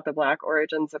audiences about the Black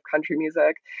origins of country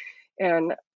music.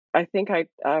 And I think I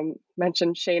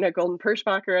mentioned Shayna Golden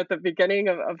Perschbacher at the beginning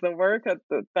of the work,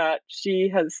 that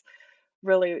she has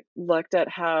really looked at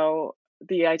how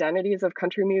the identities of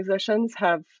country musicians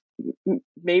have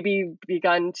maybe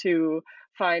begun to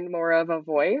find more of a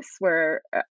voice,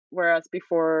 whereas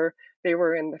before they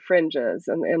were in the fringes,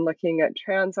 and looking at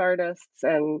trans artists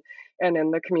and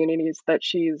in the communities that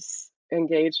she's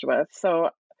engaged with. So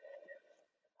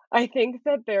I think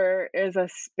that there is a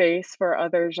space for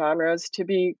other genres to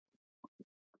be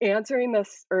answering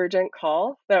this urgent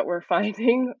call that we're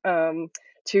finding,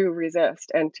 to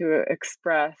resist and to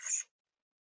express,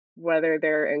 whether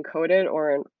they're encoded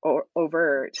or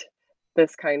overt,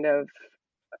 this kind of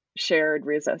shared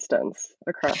resistance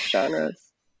across genres.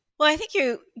 Well, I think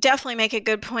you definitely make a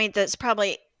good point that's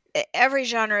probably every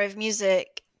genre of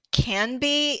music can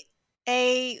be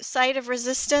a site of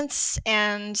resistance,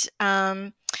 and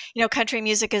country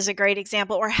music is a great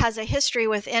example, or has a history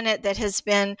within it that has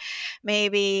been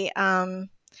maybe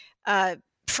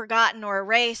forgotten or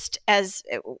erased, as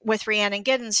with Rhiannon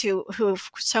Giddens, who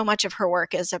so much of her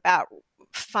work is about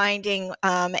finding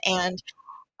and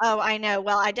oh, I know.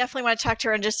 Well, I definitely want to talk to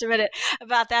her in just a minute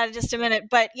about that in just a minute.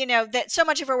 But, that so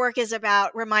much of her work is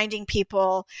about reminding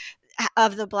people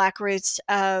of the Black roots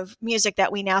of music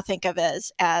that we now think of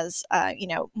as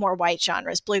more white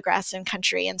genres, bluegrass and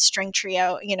country and string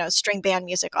trio, string band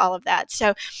music, all of that.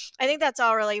 So I think that's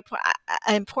all really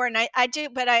important. I do,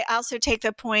 but I also take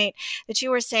the point that you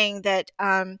were saying that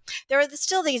there are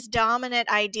still these dominant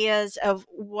ideas of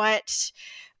what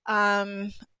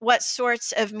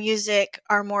sorts of music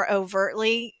are more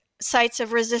overtly sites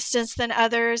of resistance than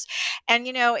others. And,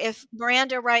 if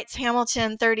Miranda writes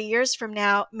Hamilton 30 years from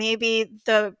now, maybe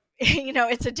it's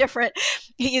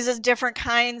he uses different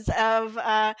kinds of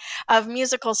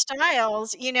musical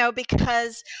styles,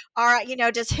 because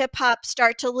does hip hop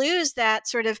start to lose that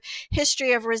sort of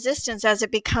history of resistance as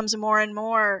it becomes more and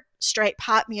more straight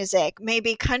pop music?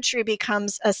 Maybe country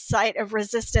becomes a site of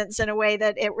resistance in a way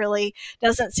that it really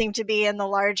doesn't seem to be in the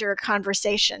larger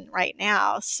conversation right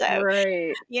now. So,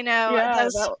 right.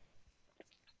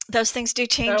 those things do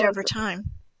change over time.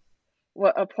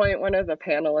 What a point one of the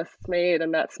panelists made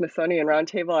in that Smithsonian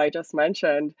Roundtable I just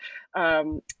mentioned.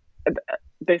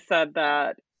 They said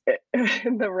that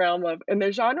in the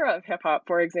genre of hip hop,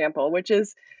 for example, which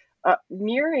is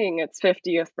nearing its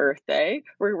 50th birthday,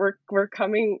 we're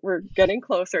getting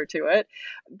closer to it.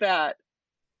 That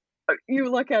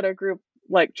you look at a group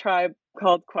like Tribe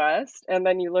Called Quest, and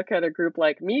then you look at a group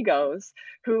like Migos,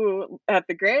 who at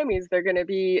the Grammys, they're going to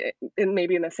be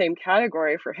maybe in the same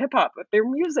category for hip hop, but their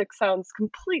music sounds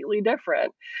completely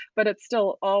different, but it's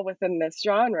still all within this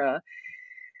genre.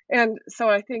 And so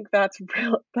I think that's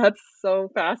so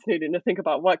fascinating to think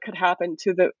about what could happen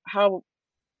to how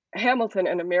Hamilton,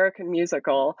 an American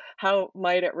musical, how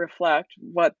might it reflect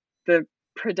what the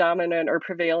predominant or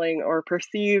prevailing or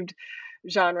perceived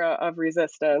genre of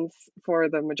resistance for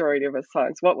the majority of his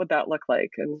songs, what would that look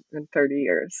like in 30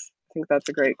 years? I think that's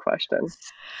a great question.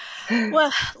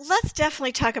 Well, let's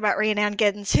definitely talk about Rhiannon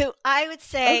Giddens, who I would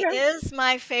say Okay. is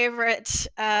my favorite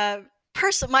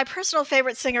my personal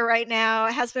favorite singer right now,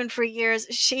 has been for years.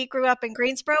 She grew up in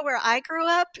Greensboro, where I grew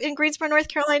up in Greensboro, North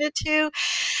Carolina, too.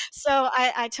 So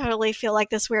I totally feel like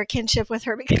this weird kinship with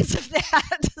her because of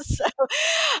that.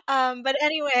 But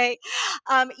anyway,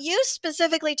 you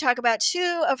specifically talk about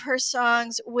two of her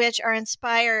songs, which are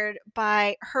inspired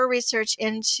by her research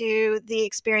into the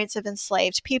experience of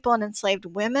enslaved people and enslaved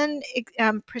women,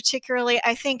 particularly.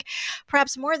 I think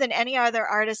perhaps more than any other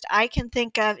artist I can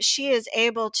think of, she is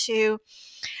able to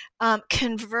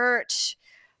convert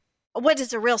what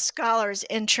is a real scholar's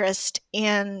interest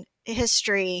in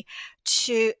history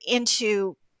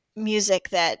into music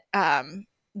that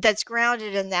that's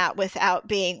grounded in that without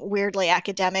being weirdly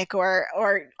academic or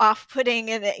off-putting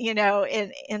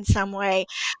in some way.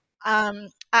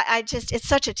 I just, it's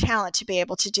such a talent to be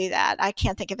able to do that. I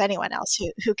can't think of anyone else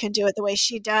who can do it the way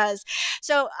she does.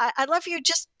 So I'd love for you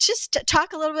just to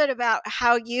talk a little bit about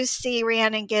how you see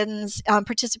Rhiannon Giddens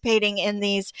participating in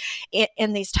these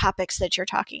topics that you're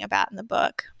talking about in the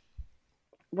book.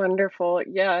 Wonderful.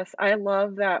 Yes, I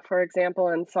love that, for example,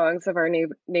 in Songs of Our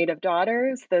Native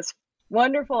Daughters, this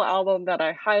wonderful album that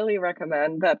I highly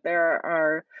recommend, that there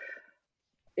are,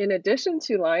 in addition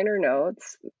to liner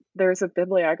notes, there's a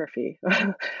bibliography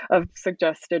of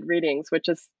suggested readings, which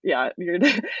is, you're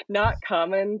not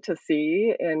common to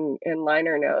see in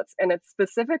liner notes. And it's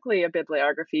specifically a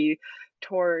bibliography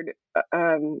toward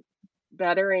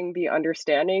bettering the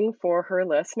understanding for her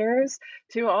listeners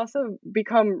to also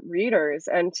become readers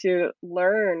and to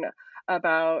learn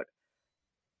about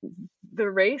the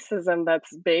racism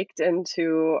that's baked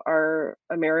into our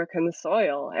American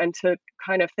soil, and to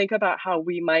kind of think about how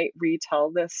we might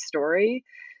retell this story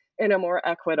in a more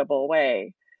equitable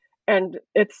way. And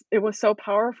it was so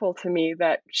powerful to me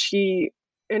that she,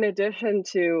 in addition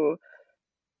to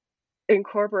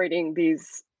incorporating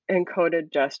these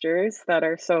encoded gestures that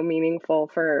are so meaningful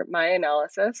for my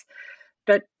analysis,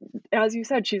 that, as you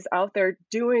said, she's out there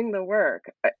doing the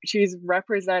work. She's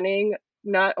representing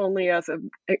not only as an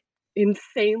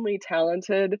insanely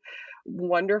talented,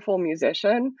 wonderful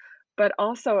musician, but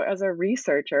also as a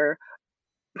researcher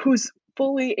who's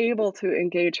fully able to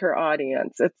engage her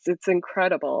audience. It's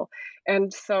incredible.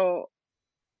 And so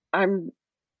I'm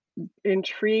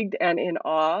intrigued and in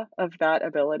awe of that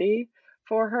ability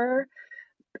for her.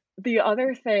 The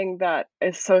other thing that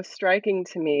is so striking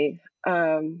to me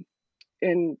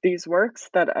in these works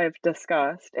that I've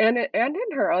discussed, and in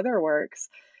her other works,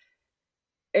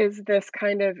 is this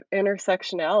kind of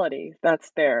intersectionality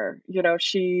that's there. You know,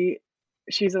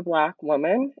 she's a Black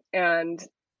woman, and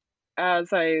as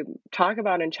I talk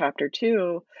about in chapter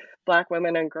 2, Black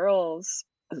women and girls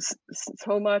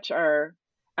so much are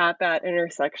at that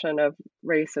intersection of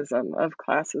racism, of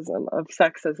classism, of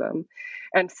sexism.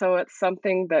 And so it's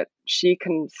something that she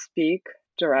can speak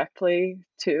directly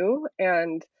to.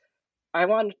 And I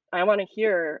want to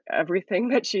hear everything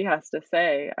that she has to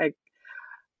say.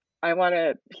 I want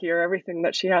to hear everything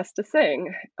that she has to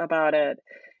sing about it.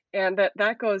 And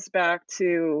that goes back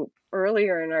to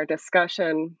earlier in our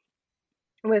discussion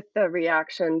with the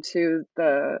reaction to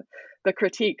the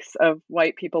critiques of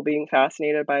white people being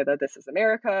fascinated by the This Is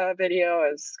America video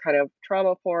as kind of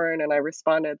trauma porn. And I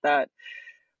responded that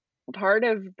part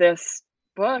of this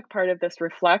book, part of this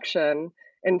reflection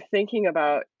and thinking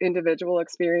about individual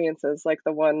experiences like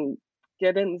the one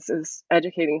Giddens is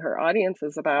educating her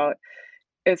audiences about,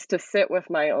 is to sit with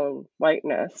my own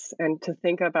whiteness and to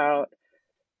think about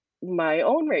my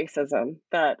own racism.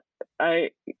 That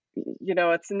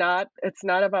it's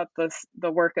not about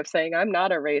the work of saying I'm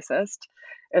not a racist.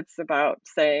 It's about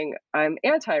saying I'm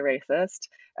anti-racist,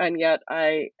 and yet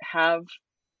I have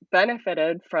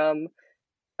benefited from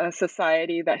a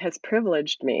society that has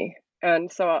privileged me.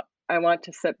 And so I want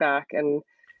to sit back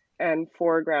and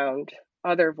foreground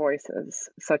other voices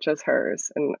such as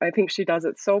hers. And I think she does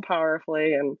it so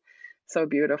powerfully and so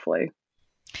beautifully.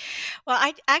 Well,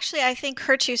 I think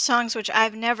her two songs, which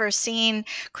I've never seen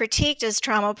critiqued as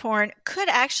trauma porn, could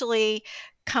actually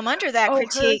come under that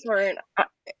critique. Hers weren't.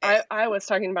 I was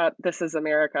talking about This Is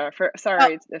America.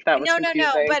 Sorry if that was confusing.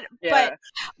 No.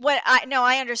 But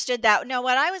I understood that. No,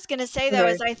 what I was going to say though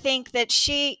is I think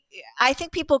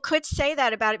people could say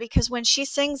that about it, because when she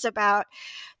sings about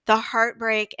the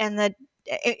heartbreak and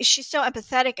she's so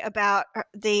empathetic about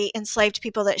the enslaved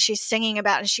people that she's singing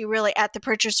about. And she really, at The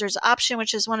Purchaser's Option,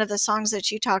 which is one of the songs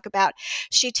that you talk about,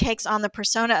 she takes on the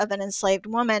persona of an enslaved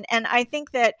woman. And I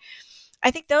think that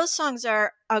I think those songs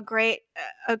are a great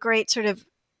sort of,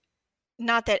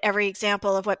 not that every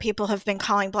example of what people have been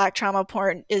calling Black trauma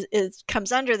porn is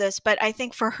comes under this, but I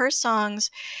think for her songs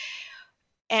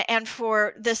and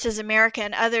for This Is America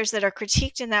and others that are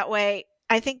critiqued in that way,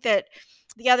 I think that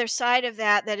the other side of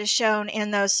that is shown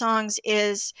in those songs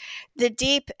is the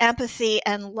deep empathy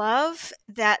and love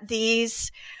that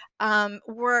these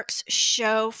works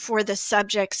show for the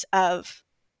subjects of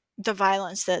the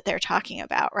violence that they're talking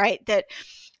about, right? That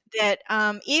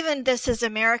even This Is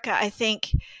America, I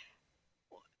think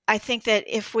that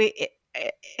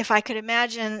if I could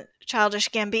imagine Childish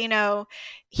Gambino,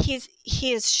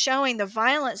 he is showing the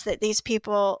violence that these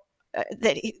people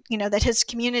that his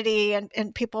community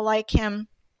and people like him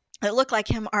that look like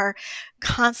him are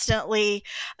constantly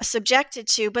subjected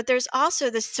to. But there's also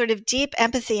this sort of deep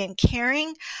empathy and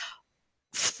caring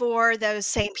for those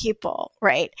same people,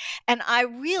 right? And I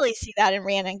really see that in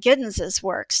Rhiannon Giddens's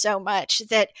work so much,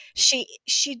 that she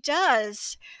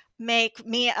does make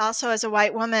me also as a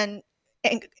white woman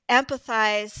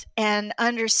empathize and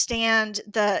understand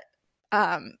the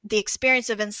experience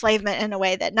of enslavement in a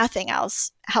way that nothing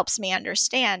else helps me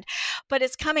understand. But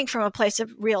it's coming from a place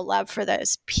of real love for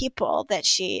those people that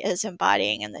she is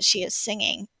embodying and that she is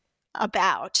singing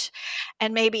about,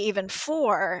 and maybe even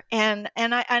for. And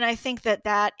I think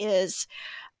that is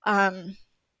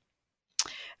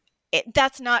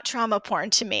that's not trauma porn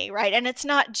to me, right? And it's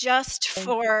not just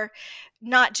for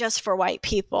white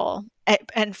people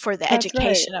and for the That's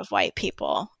education right. of white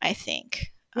people, I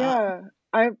think. Yeah.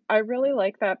 I really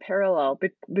like that parallel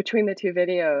between the two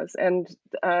videos, and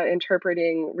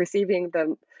receiving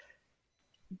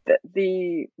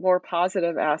the more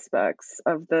positive aspects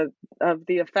of the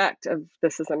effect of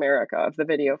This Is America, of the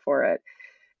video for it.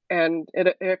 And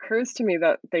it occurs to me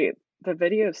that the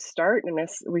videos start and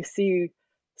we see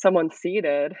someone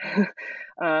seated,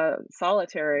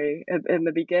 solitary in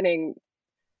the beginning.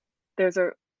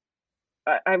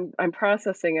 I'm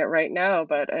processing it right now,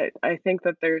 but I think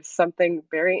that there's something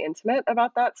very intimate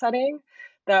about that setting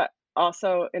that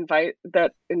also invites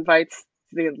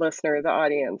the listener, the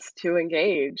audience, to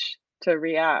engage, to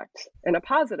react in a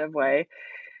positive way.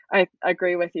 I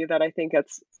agree with you that I think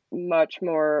it's much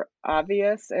more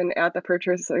obvious and at the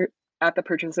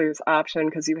purchaser's option,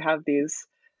 because you have these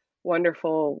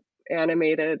wonderful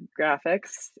animated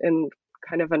graphics in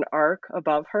kind of an arc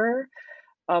above her,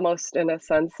 almost in a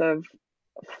sense of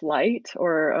flight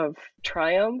or of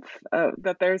triumph,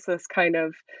 that there's this kind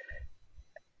of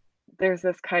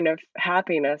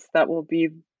happiness that will be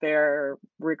there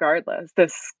regardless,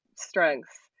 this strength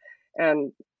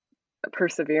and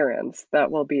perseverance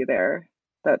that will be there,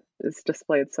 that is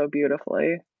displayed so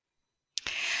beautifully.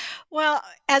 Well,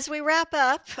 as we wrap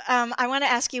up, I want to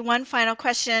ask you one final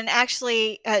question,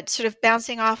 actually sort of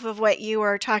bouncing off of what you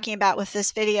were talking about with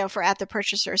this video for At the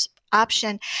Purchaser's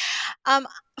Option.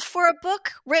 For a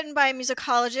book written by a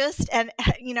musicologist and,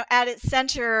 at its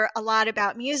center a lot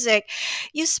about music,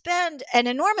 you spend an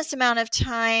enormous amount of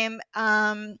time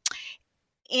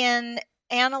in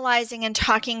analyzing and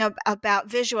talking about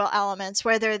visual elements,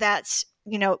 whether that's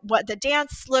what the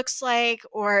dance looks like,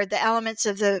 or the elements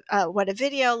of the what a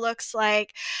video looks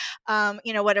like,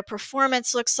 what a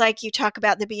performance looks like. You talk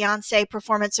about the Beyonce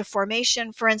performance of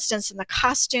Formation, for instance, and the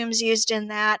costumes used in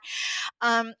that.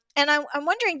 And I'm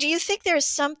wondering, do you think there's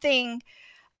something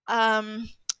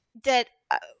that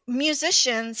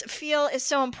musicians feel is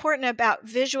so important about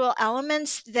visual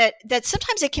elements that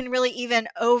sometimes it can really even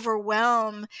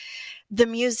overwhelm the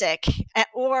music,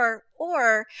 or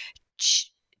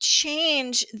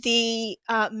change the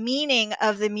meaning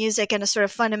of the music in a sort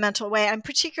of fundamental way? I'm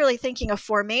particularly thinking of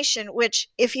Formation, which,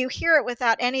 if you hear it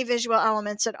without any visual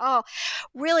elements at all,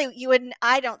 really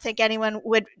I don't think anyone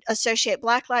would associate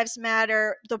Black Lives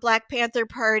Matter, the Black Panther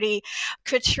Party,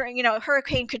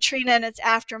 Hurricane Katrina and its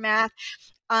aftermath.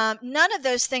 None of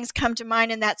those things come to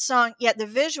mind in that song, yet the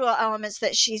visual elements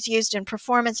that she's used in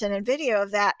performance and in video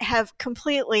of that have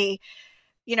completely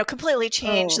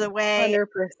changed the way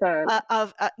 100%.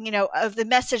 of the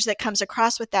message that comes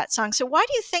across with that song. So why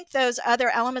do you think those other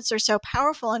elements are so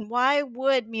powerful, and why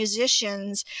would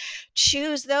musicians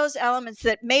choose those elements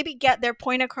that maybe get their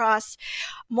point across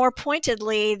more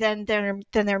pointedly than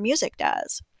their music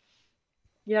does?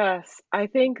 Yes, I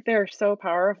think they're so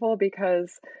powerful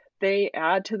because they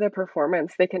add to the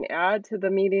performance. They can add to the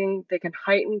meaning. They can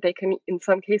heighten. They can, in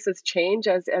some cases, change.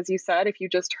 As you said, if you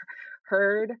just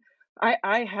heard,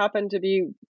 I happened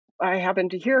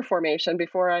to hear Formation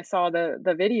before I saw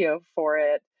the video for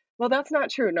it. Well, that's not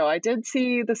true. No, I did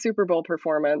see the Super Bowl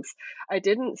performance. I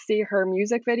didn't see her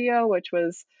music video, which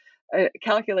was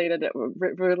calculated it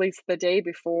released the day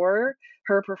before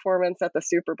her performance at the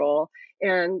Super Bowl.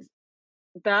 And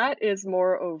that is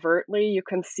more overtly, you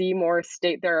can see more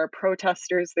there are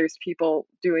protesters, there's people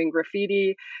doing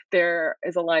graffiti, there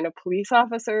is a line of police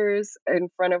officers in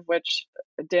front of which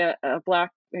a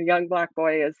young black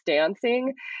boy is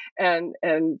dancing, and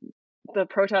the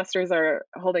protesters are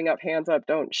holding up hands up,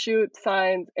 don't shoot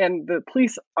signs, and the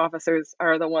police officers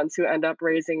are the ones who end up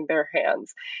raising their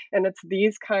hands. And it's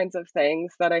these kinds of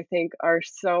things that I think are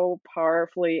so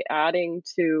powerfully adding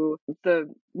to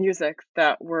the music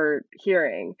that we're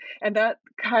hearing. And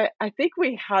I think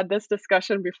we had this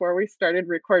discussion before we started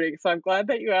recording, so I'm glad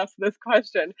that you asked this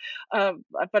question.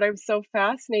 But I'm so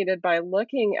fascinated by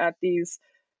looking at these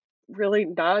really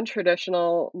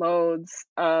non-traditional modes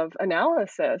of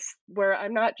analysis, where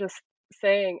I'm not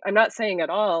saying at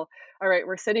all right,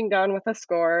 we're sitting down with a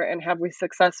score and have we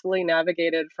successfully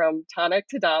navigated from tonic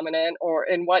to dominant, or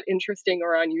in what interesting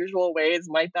or unusual ways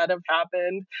might that have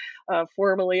happened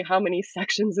formally, how many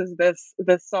sections is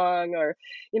this song, or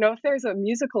if there's a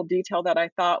musical detail that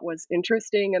I thought was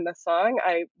interesting in the song,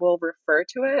 I will refer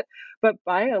to it. But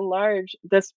by and large,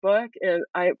 this book is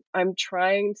I'm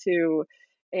trying to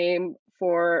aim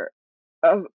for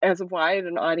as wide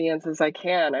an audience as I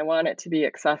can. I want it to be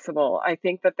accessible. I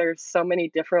think that there's so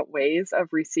many different ways of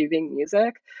receiving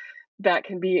music that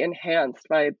can be enhanced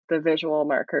by the visual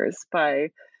markers, by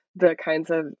the kinds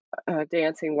of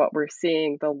dancing, what we're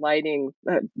seeing, the lighting,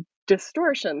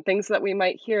 distortion, things that we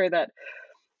might hear that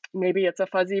maybe it's a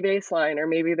fuzzy bass line, or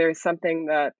maybe there's something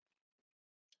that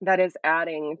is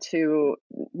adding to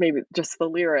maybe just the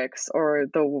lyrics or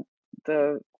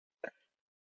the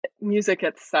music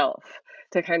itself,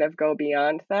 to kind of go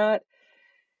beyond that.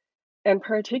 And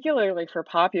particularly for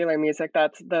popular music,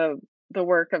 that's the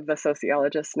work of the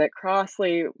sociologist Nick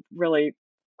Crossley really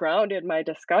grounded my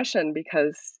discussion,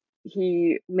 because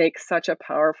he makes such a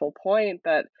powerful point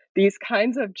that these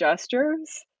kinds of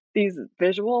gestures, these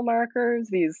visual markers,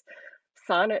 these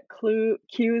sonic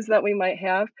cues that we might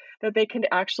have, that they can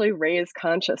actually raise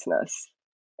consciousness.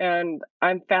 And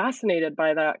I'm fascinated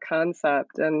by that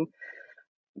concept, and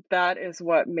that is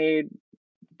what made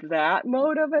that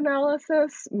mode of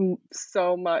analysis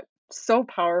so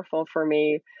powerful for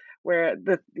me, where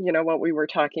what we were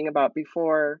talking about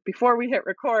before we hit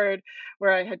record,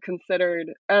 where I had considered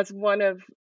as one of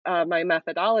my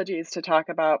methodologies to talk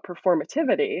about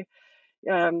performativity,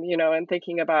 and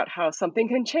thinking about how something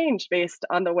can change based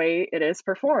on the way it is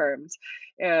performed.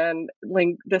 And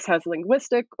this has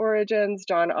linguistic origins.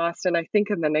 John Austin, I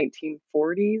think in the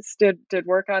 1940s, did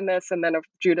work on this, and then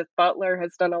Judith Butler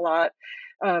has done a lot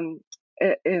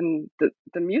in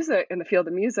the music, in the field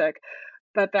of music.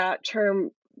 But that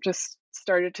term just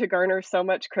started to garner so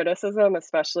much criticism,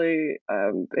 especially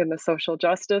in the social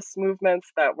justice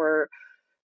movements that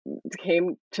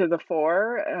came to the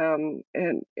fore, and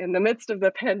in the midst of the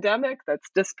pandemic that's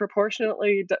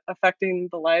disproportionately affecting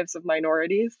the lives of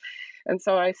minorities. And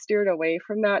so I steered away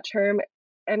from that term.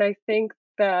 And I think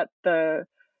that the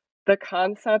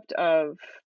concept of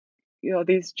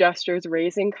these gestures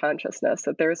raising consciousness,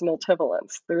 that there's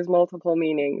multivalence, there's multiple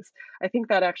meanings, I think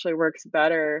that actually works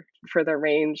better for the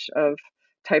range of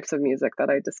types of music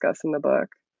that I discuss in the book.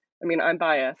 I mean, I'm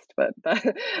biased, but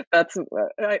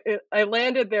I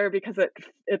landed there because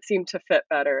it seemed to fit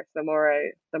better the more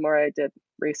I did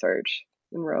research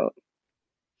and wrote.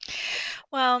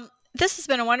 Well, this has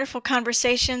been a wonderful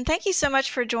conversation. Thank you so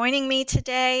much for joining me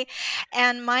today.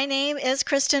 And my name is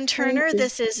Kristen Turner.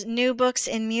 This is New Books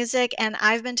in Music, and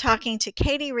I've been talking to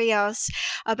Katie Rios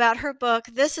about her book,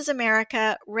 This is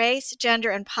America, Race,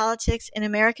 Gender, and Politics in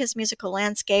America's Musical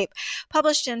Landscape,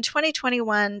 published in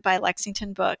 2021 by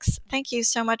Lexington Books. Thank you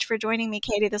so much for joining me,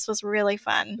 Katie. This was really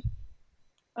fun.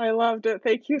 I loved it.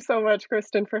 Thank you so much,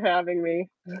 Kristen, for having me.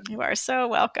 You are so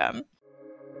welcome.